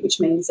following year, which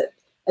means that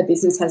a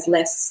business has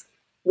less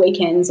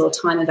weekends or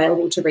time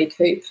available to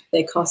recoup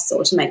their costs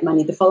or to make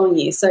money the following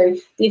year. So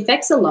the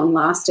effects are long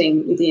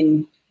lasting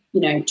within,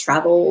 you know,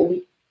 travel,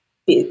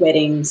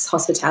 weddings,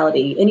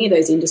 hospitality, any of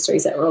those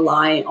industries that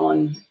rely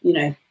on, you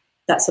know,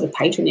 that sort of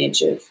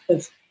patronage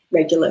of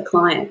regular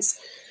clients.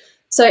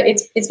 So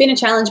it's been a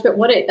challenge, but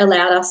what it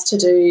allowed us to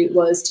do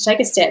was to take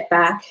a step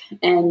back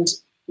and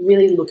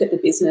really look at the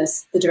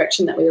business, the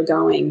direction that we were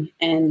going,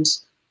 and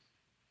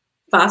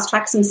fast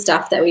track some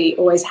stuff that we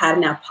always had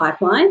in our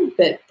pipeline,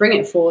 but bring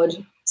it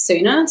forward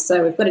sooner.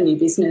 So we've got a new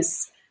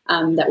business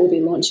that we'll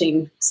be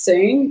launching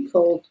soon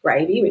called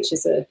Gravy, which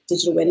is a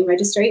digital wedding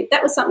registry.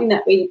 That was something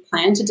that we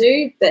planned to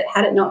do, but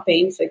had it not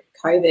been for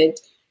COVID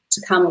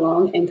to come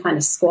along and kind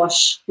of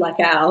squash like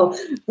our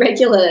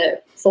regular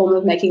form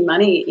of making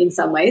money in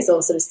some ways,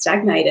 or sort of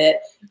stagnate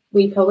it,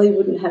 we probably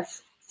wouldn't have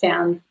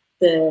found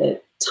the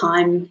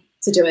time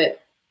to do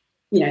it,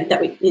 you know,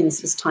 that we in the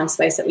sort of time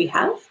space that we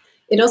have.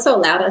 It also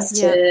allowed us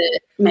to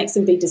make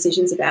some big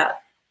decisions about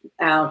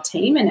our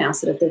team and our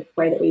sort of the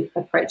way that we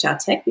approach our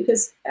tech,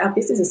 because our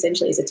business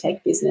essentially is a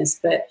tech business,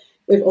 but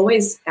we've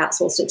always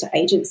outsourced it to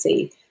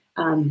agency.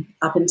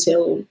 up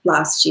until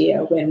last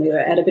year when we were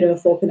at a bit of a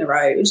fork in the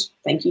road.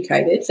 Thank you,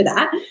 COVID, for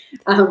that.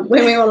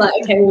 When we were like,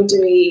 okay, well, do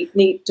we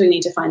need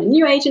to find a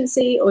new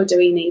agency, or do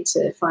we need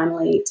to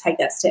finally take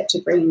that step to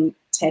bring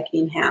tech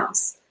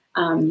in-house?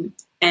 And,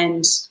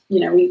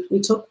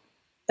 we took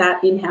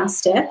that in-house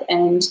step,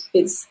 and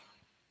it's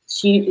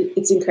huge.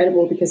 It's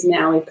incredible because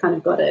now we've kind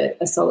of got a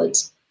solid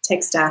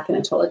tech stack and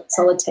a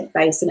solid tech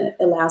base, and it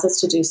allows us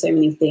to do so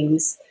many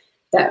things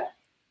that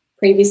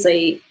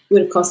previously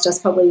would have cost us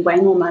probably way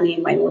more money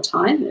and way more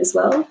time as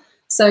well.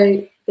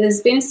 So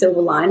there's been a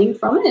silver lining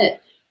from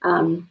it.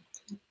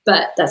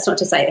 But that's not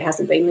to say it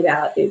hasn't been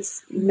without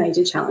its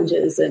major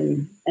challenges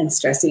and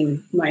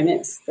stressing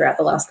moments throughout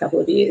the last couple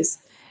of years.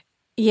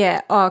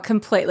 Yeah,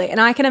 completely. And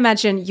I can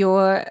imagine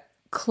your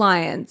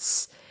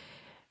clients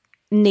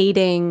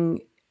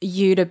needing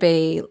you to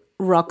be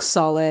rock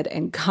solid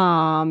and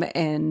calm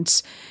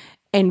and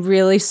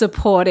really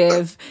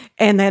supportive,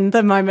 and then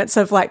the moments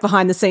of like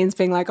behind the scenes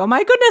being like, oh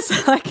my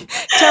goodness, like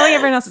telling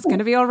everyone else it's going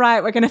to be all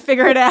right, we're going to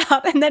figure it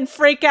out, and then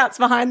freakouts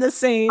behind the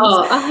scenes.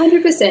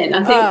 100%.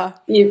 I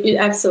think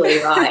you're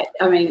absolutely right.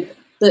 I mean,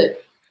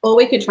 all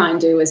we could try and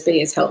do was be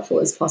as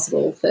helpful as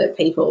possible for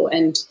people,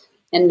 and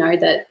know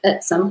that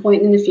at some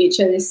point in the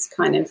future this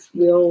kind of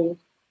will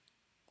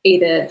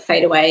either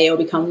fade away or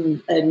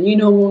become a new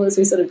normal, as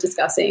we were sort of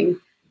discussing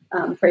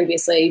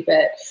previously.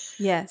 But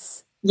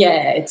yes,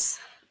 it's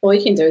all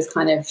you can do is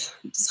kind of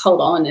just hold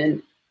on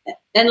and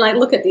like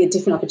look at the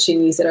different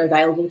opportunities that are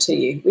available to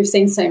you. We've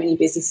seen so many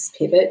businesses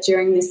pivot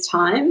during this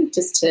time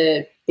just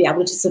to be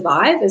able to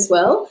survive as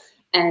well.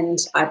 And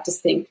I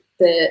just think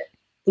that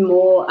the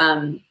more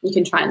you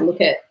can try and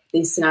look at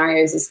these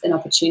scenarios as an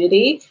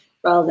opportunity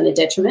rather than a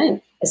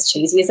detriment, as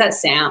cheesy as that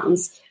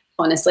sounds,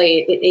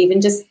 honestly,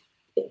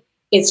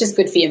 it's just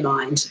good for your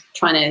mind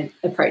trying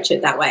to approach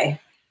it that way.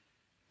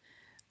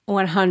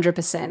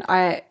 100%.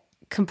 I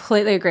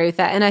completely agree with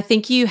that. And I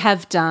think you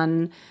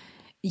and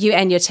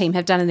your team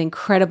have done an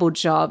incredible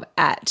job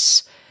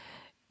at,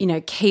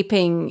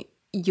 keeping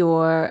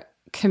your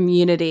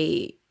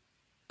community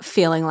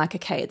feeling like,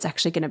 okay, it's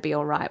actually going to be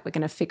all right. We're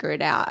going to figure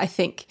it out. I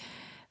think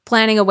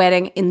planning a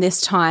wedding in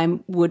this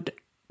time would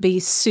be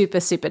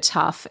super, super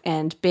tough.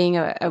 And being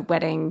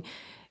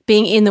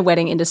being in the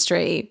wedding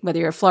industry, whether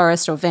you're a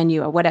florist or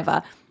venue or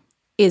whatever,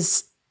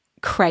 is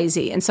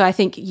crazy. And so I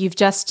think you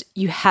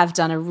have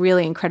done a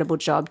really incredible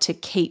job to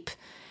keep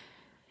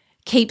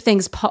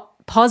things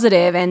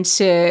positive and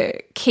to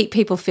keep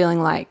people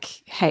feeling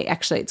like, hey,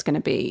 actually it's going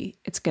to be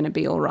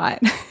all right.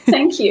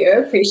 Thank you. I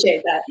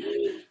appreciate that.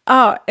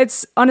 Oh,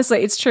 it's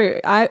true.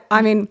 I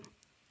mean,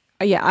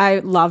 yeah, I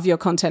love your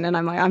content, and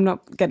I'm like, I'm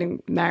not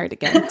getting married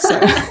again. So,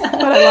 but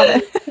I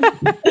love it.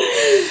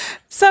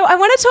 So I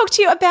want to talk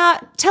to you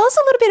tell us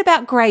a little bit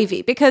about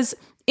Gravy, because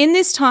in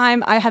this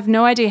time, I have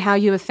no idea how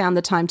you have found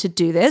the time to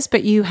do this,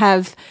 but you're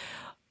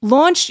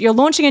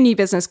launching a new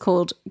business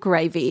called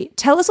Gravy.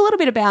 Tell us a little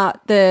bit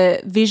about the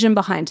vision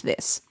behind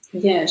this.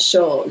 Yeah,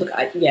 sure. Look,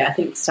 I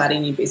think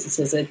starting new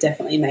businesses are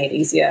definitely made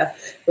easier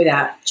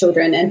without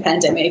children and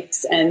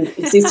pandemics and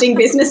existing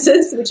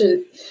businesses, which are,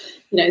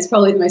 is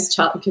probably the most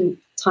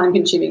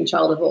time-consuming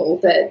child of all.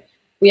 But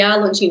we are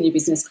launching a new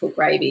business called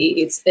Gravy.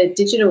 It's a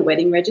digital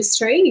wedding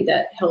registry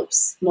that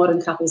helps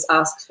modern couples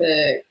ask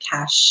for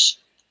cash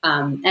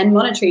and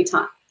non-monetary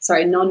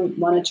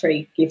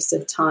gifts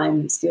of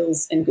time,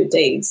 skills, and good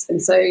deeds.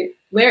 And so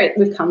where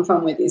we've come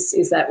from with this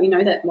is that we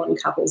know that modern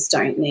couples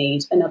don't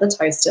need another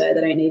toaster, they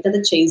don't need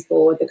another cheese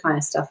board, the kind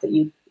of stuff that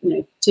you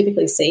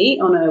typically see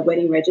on a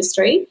wedding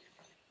registry.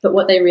 But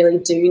what they really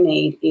do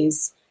need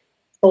is,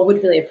 or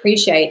would really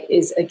appreciate,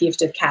 is a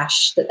gift of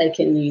cash that they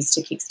can use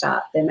to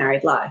kickstart their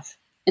married life.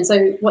 And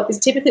so what this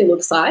typically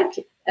looks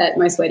like at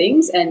most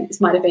weddings, and this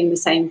might have been the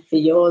same for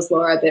yours,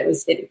 Laura, but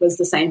it was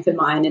the same for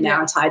mine and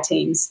our entire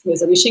teams,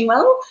 was a wishing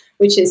well,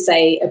 which is,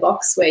 say, a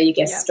box where your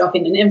guests drop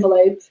in an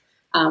envelope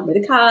with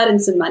a card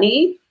and some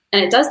money,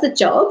 and it does the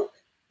job,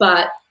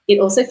 but it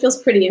also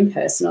feels pretty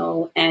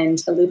impersonal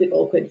and a little bit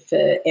awkward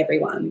for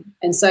everyone.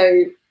 And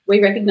so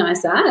we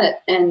recognise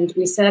that, and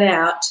we set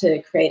out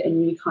to create a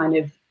new kind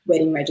of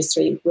wedding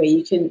registry where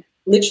you can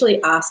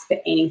literally ask for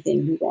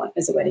anything you want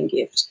as a wedding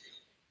gift.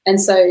 And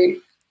so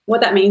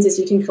what that means is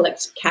you can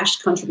collect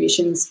cash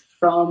contributions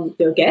from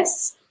your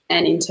guests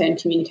and in turn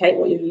communicate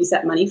what you'll use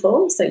that money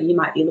for. So you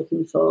might be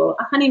looking for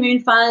a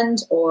honeymoon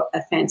fund or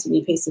a fancy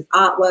new piece of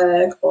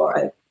artwork or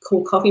a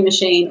cool coffee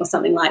machine or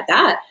something like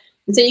that.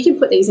 And so you can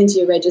put these into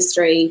your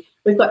registry.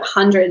 We've got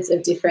hundreds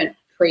of different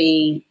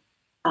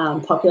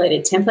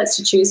populated templates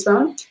to choose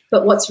from.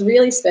 But what's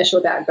really special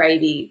about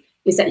Gravy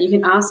is that you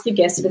can ask your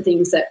guests for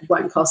things that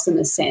won't cost them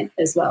a cent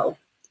as well,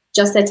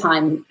 just their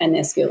time and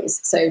their skills.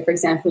 So, for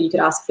example, you could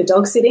ask for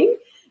dog sitting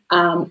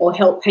or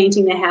help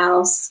painting the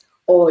house,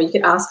 or you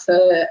could ask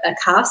for a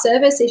car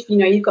service if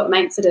you've got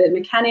mates that are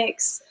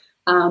mechanics,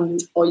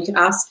 or you could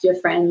ask your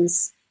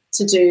friends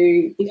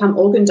to become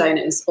organ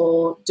donors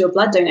or do a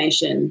blood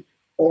donation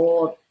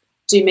or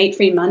do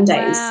meat-free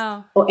Mondays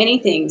or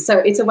anything. So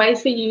it's a way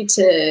for you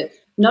to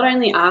not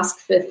only ask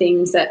for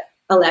things that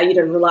allow you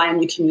to rely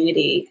on your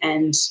community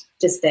and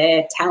just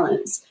their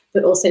talents,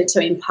 but also to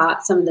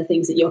impart some of the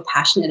things that you're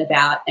passionate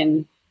about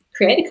and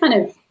create a kind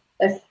of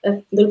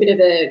a little bit of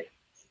a,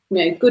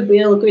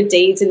 goodwill, good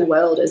deeds in the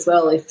world as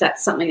well, if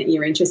that's something that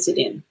you're interested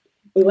in.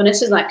 We wanted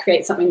to like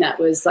create something that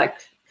was like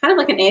kind of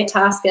like an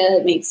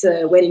Airtasker meets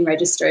a wedding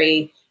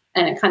registry,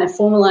 and it kind of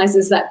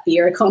formalizes that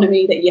beer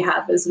economy that you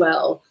have as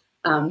well.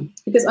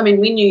 Because, I mean,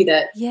 we knew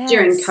that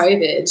during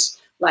COVID,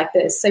 like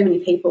there's so many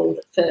people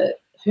for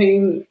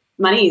whom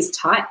money is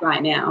tight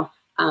right now,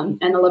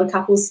 and a lot of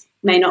couples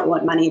may not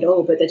want money at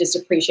all, but they just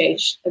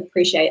appreciate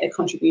a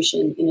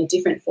contribution in a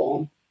different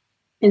form.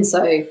 And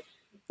so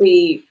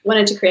we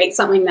wanted to create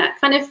something that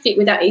kind of fit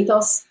with our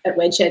ethos at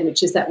Wedshed,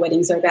 which is that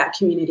weddings are about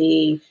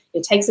community.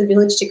 It takes a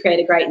village to create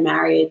a great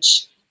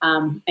marriage,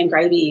 and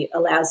Gravy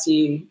allows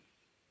you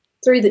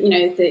through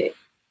the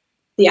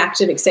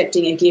act of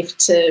accepting a gift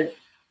to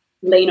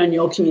lean on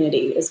your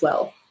community as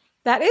well.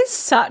 That is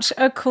such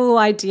a cool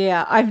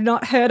idea. I've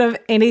not heard of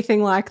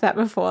anything like that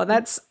before.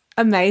 That's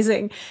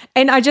amazing.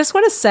 And I just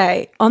want to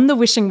say on the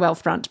wishing well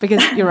front,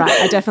 because you're right,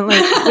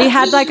 we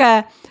had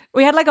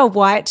like a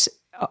white,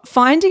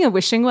 finding a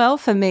wishing well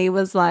for me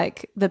was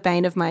like the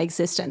bane of my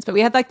existence. But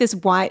we had like this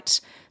white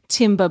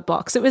timber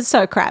box. It was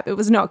so crap. It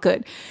was not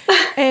good.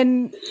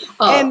 And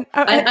I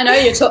know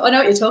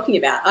what you're talking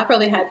about. I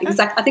probably had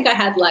I think I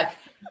had like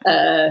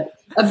a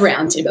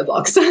brown timber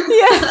box.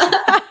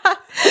 Yeah.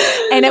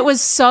 And it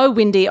was so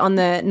windy on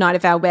the night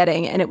of our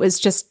wedding, and it was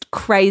just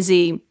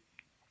crazy.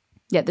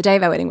 Yeah, the day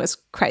of our wedding was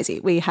crazy.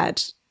 We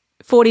had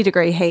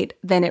 40-degree heat,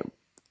 then it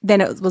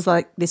was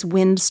like this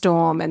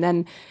windstorm, and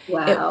then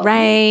it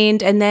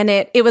rained, and then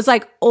it was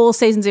like all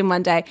seasons in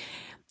one day.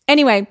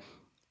 Anyway,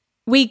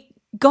 we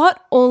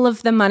got all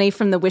of the money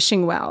from the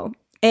wishing well,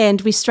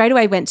 and we straight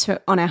away went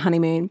on our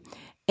honeymoon,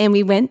 and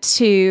we went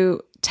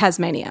to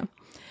Tasmania.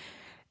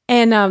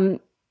 And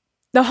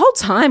the whole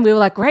time we were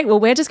like, great, well,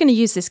 we're just going to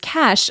use this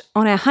cash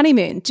on our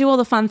honeymoon, do all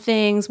the fun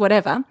things,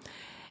 whatever.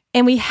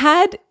 And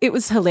it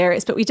was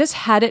hilarious, but we just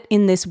had it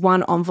in this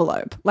one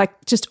envelope,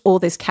 like just all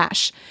this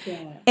cash. Yeah.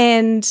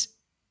 And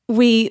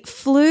we'd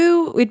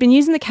been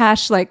using the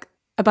cash like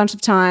a bunch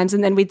of times,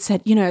 and then we'd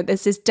said,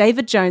 there's this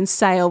David Jones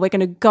sale. We're going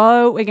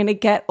to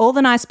get all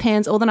the nice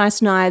pens, all the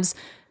nice knives.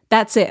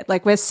 That's it.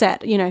 Like we're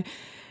set,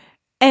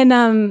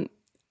 And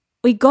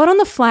we got on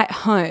the flight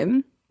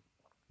home,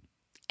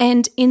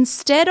 and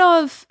instead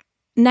of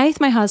Nath,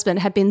 my husband,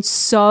 had been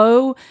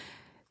so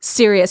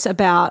serious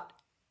about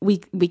we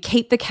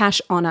keep the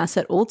cash on us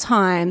at all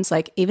times,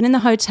 like even in the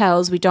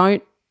hotels, we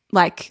don't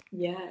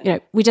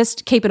we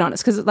just keep it on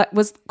us because it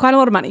was quite a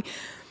lot of money.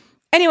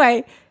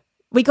 Anyway,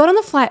 we got on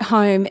the flight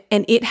home,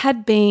 and it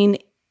had been,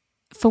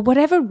 for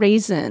whatever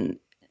reason,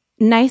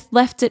 Nath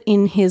left it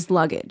in his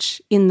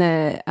luggage on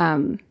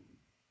the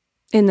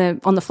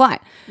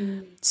flight.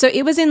 Mm. So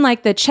it was in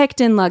like the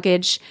checked-in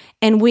luggage,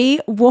 and we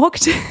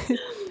walked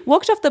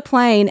off the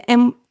plane,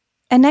 and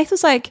Nath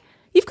was like,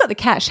 "You've got the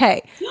cash,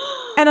 hey?"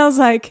 And I was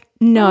like,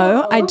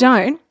 "No, I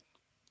don't."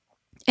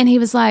 And he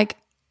was like,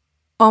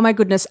 "Oh my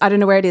goodness, I don't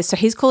know where it is." So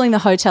he's calling the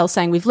hotel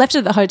saying, "We've left it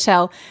at the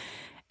hotel."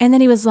 And then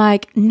he was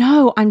like,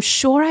 "No, I'm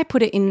sure I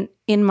put it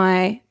in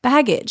my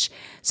baggage."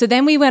 So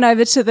then we went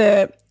over to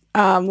the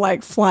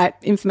flight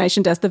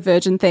information desk, the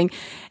Virgin thing,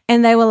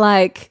 and they were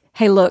like,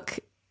 "Hey, look,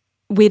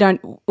 we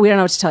don't know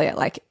what to tell you.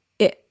 Like,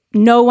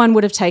 no one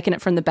would have taken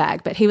it from the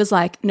bag." But he was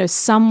like, "No,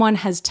 someone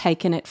has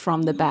taken it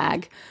from the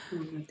bag." Oh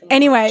my gosh.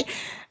 Anyway,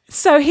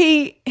 so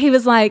he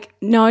was like,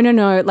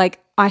 no, like,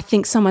 I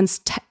think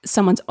someone's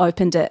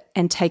opened it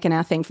and taken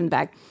our thing from the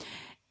bag.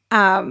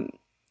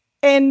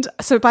 And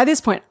so by this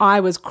point,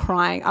 I was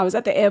crying. I was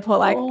at the airport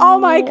like, oh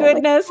my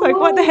goodness, like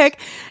what the heck?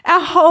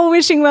 Our whole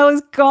wishing well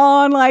is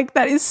gone. Like,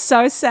 that is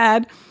so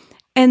sad.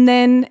 And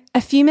then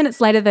a few minutes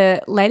later,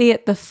 the lady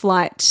at the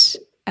flight,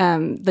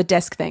 the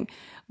desk thing,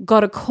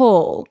 got a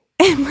call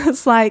and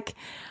was like,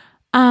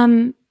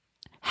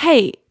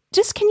 hey,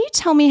 just can you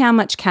tell me how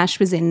much cash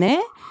was in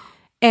there?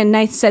 And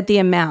Nath said the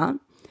amount,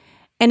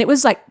 and it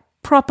was like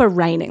proper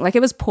raining, like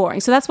it was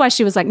pouring. So that's why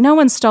she was like, no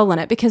one's stolen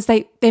it, because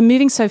they're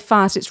moving so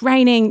fast. It's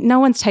raining. No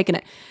one's taken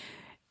it.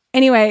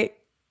 Anyway,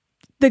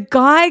 the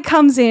guy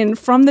comes in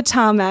from the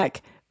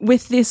tarmac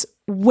with this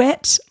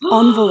wet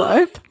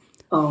envelope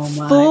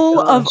full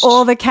of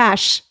all the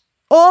cash.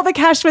 All the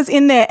cash was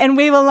in there, and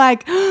we were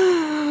like,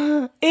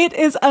 it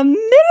is a miracle.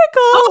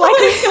 Oh my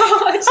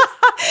God.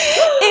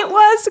 It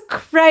was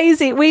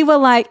crazy. We were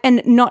like,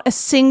 and not a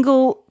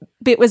single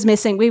bit was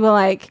missing. We were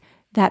like,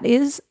 that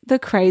is the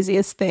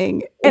craziest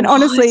thing. And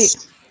honestly,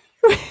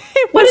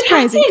 it was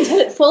crazy. Happened? Had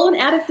it fallen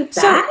out of the bag?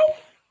 So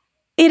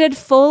it had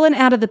fallen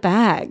out of the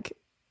bag.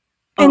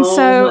 And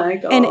my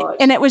God.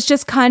 And it was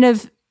just kind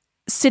of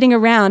sitting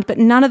around, but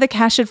none of the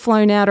cash had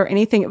flown out or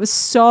anything. It was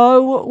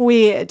so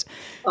weird.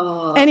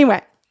 Oh,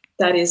 anyway.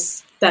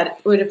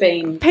 That would have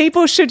been...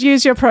 People should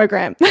use your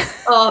program.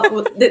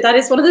 That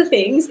is one of the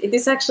things. If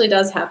this actually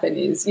does happen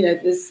is,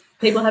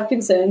 people have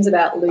concerns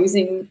about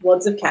losing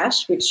wads of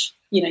cash, which,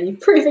 you've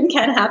proven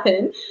can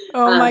happen.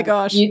 Oh, my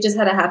gosh. You just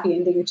had a happy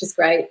ending, which is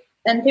great.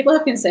 And people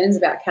have concerns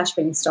about cash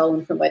being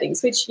stolen from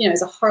weddings, which,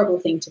 is a horrible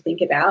thing to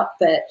think about.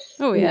 But,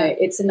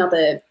 it's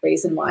another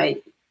reason why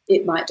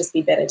it might just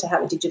be better to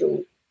have a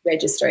digital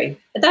registry.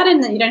 At that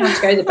end, you don't have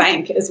to go to the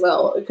bank as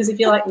well, because if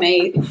you're like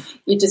me,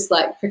 you just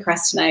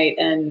procrastinate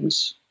and,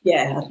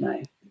 I don't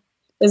know.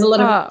 There's a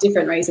lot of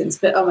different reasons.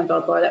 But, oh, my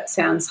God, Laura, that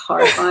sounds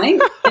horrifying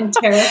and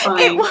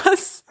terrifying. It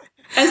was.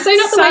 And so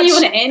not the way you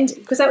want to end,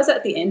 because that was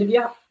at the end of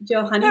your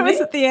honeymoon. That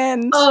was at the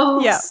end.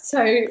 Oh,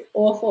 so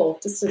awful.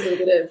 Just a little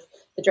bit of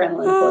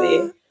adrenaline for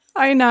you.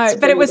 I know,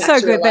 but it was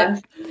so good.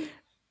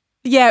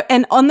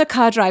 And on the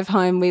car drive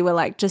home, we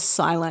were just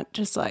silent,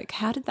 just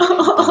how did that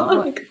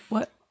happen?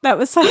 What? That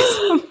was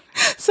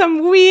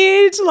some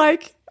weird,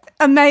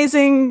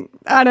 amazing,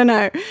 I don't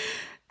know.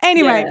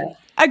 Anyway,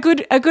 a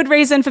good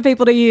reason for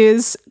people to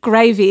use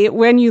Gravy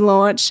when you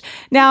launch.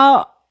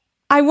 Now,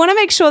 I want to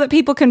make sure that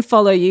people can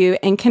follow you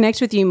and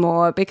connect with you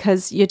more,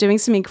 because you're doing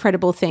some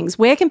incredible things.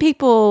 Where can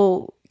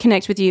people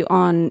connect with you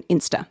on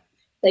Insta?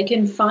 They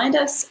can find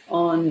us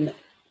on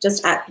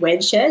just at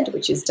Wedshed,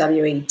 which is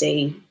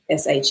WEDSHED,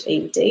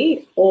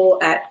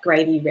 or at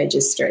Gravy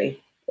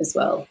Registry as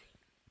well.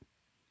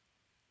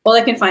 Or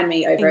they can find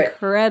me over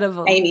at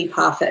Amy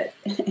Parfett,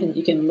 and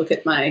you can look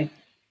at my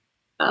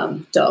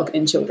dog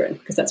and children,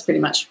 because that's pretty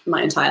much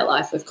my entire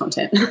life of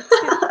content.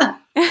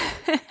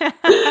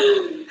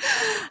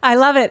 I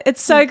love it.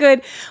 It's so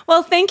good.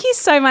 Well, thank you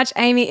so much,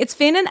 Amy. It's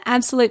been an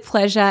absolute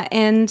pleasure,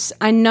 and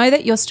I know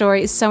that your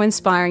story is so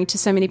inspiring to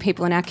so many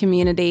people in our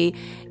community,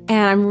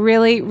 and I'm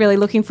really, really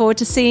looking forward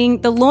to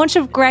seeing the launch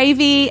of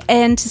Gravy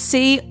and to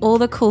see all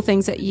the cool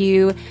things that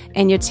you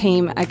and your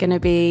team are going to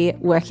be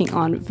working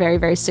on very,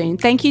 very soon.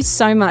 Thank you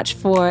so much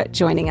for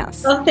joining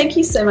us. Oh, thank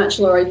you so much,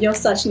 Laura. You're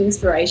such an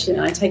inspiration,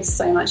 and I take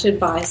so much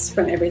advice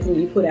from everything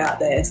you put out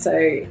there.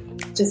 So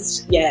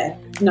just,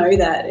 know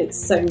that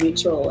it's so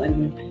mutual,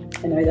 and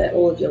I know that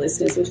all of your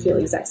listeners would feel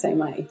the exact same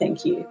way.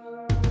 Thank you.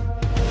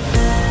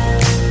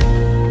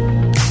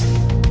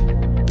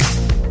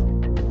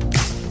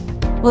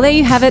 Well, there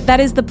you have it. That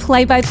is the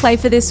play-by-play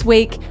for this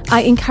week.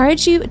 I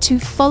encourage you to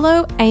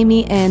follow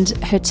Amy and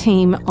her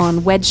team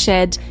on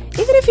Wedshed,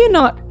 even if you're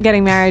not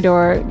getting married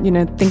or,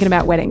 thinking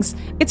about weddings.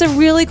 It's a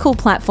really cool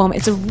platform.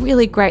 It's a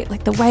really great,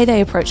 the way they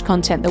approach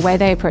content, the way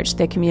they approach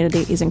their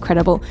community is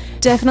incredible.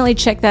 Definitely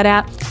check that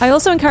out. I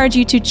also encourage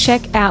you to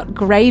check out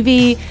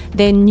Gravy,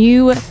 their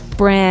new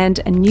brand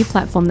and new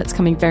platform that's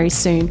coming very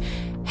soon.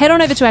 Head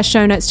on over to our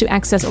show notes to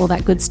access all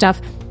that good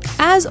stuff.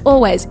 As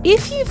always,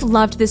 if you've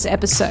loved this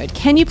episode,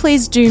 can you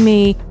please do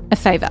me a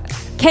favor?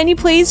 Can you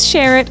please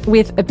share it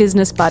with a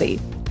business buddy?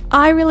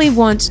 I really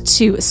want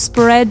to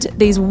spread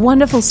these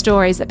wonderful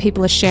stories that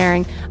people are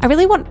sharing. I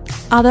really want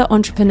other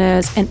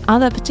entrepreneurs and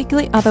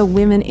particularly other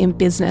women in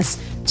business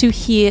to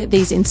hear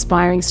these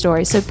inspiring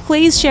stories. So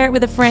please share it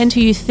with a friend who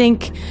you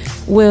think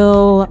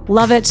will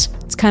love it.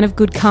 It's kind of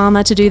good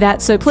karma to do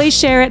that. So please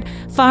share it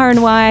far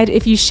and wide.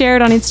 If you share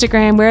it on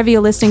Instagram, wherever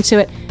you're listening to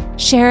it,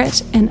 share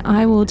it, and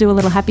I will do a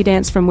little happy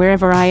dance from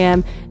wherever I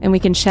am, and we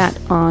can chat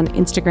on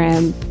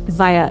Instagram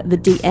via the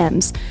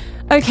DMs.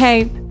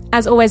 Okay,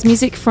 as always,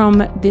 music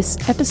from this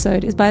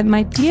episode is by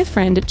my dear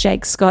friend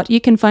Jake Scott.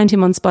 You can find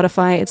him on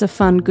Spotify. It's a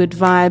fun, good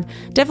vibe.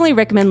 Definitely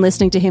recommend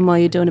listening to him while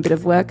you're doing a bit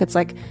of work. It's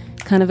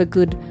kind of a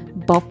good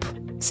bop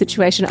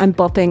situation. I'm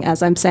bopping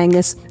as I'm saying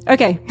this.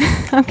 Okay,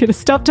 I'm going to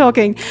stop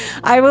talking.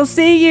 I will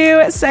see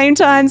you same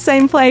time,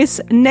 same place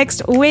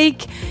next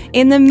week.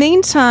 In the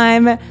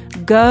meantime,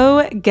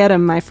 go get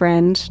 'em, my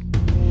friend.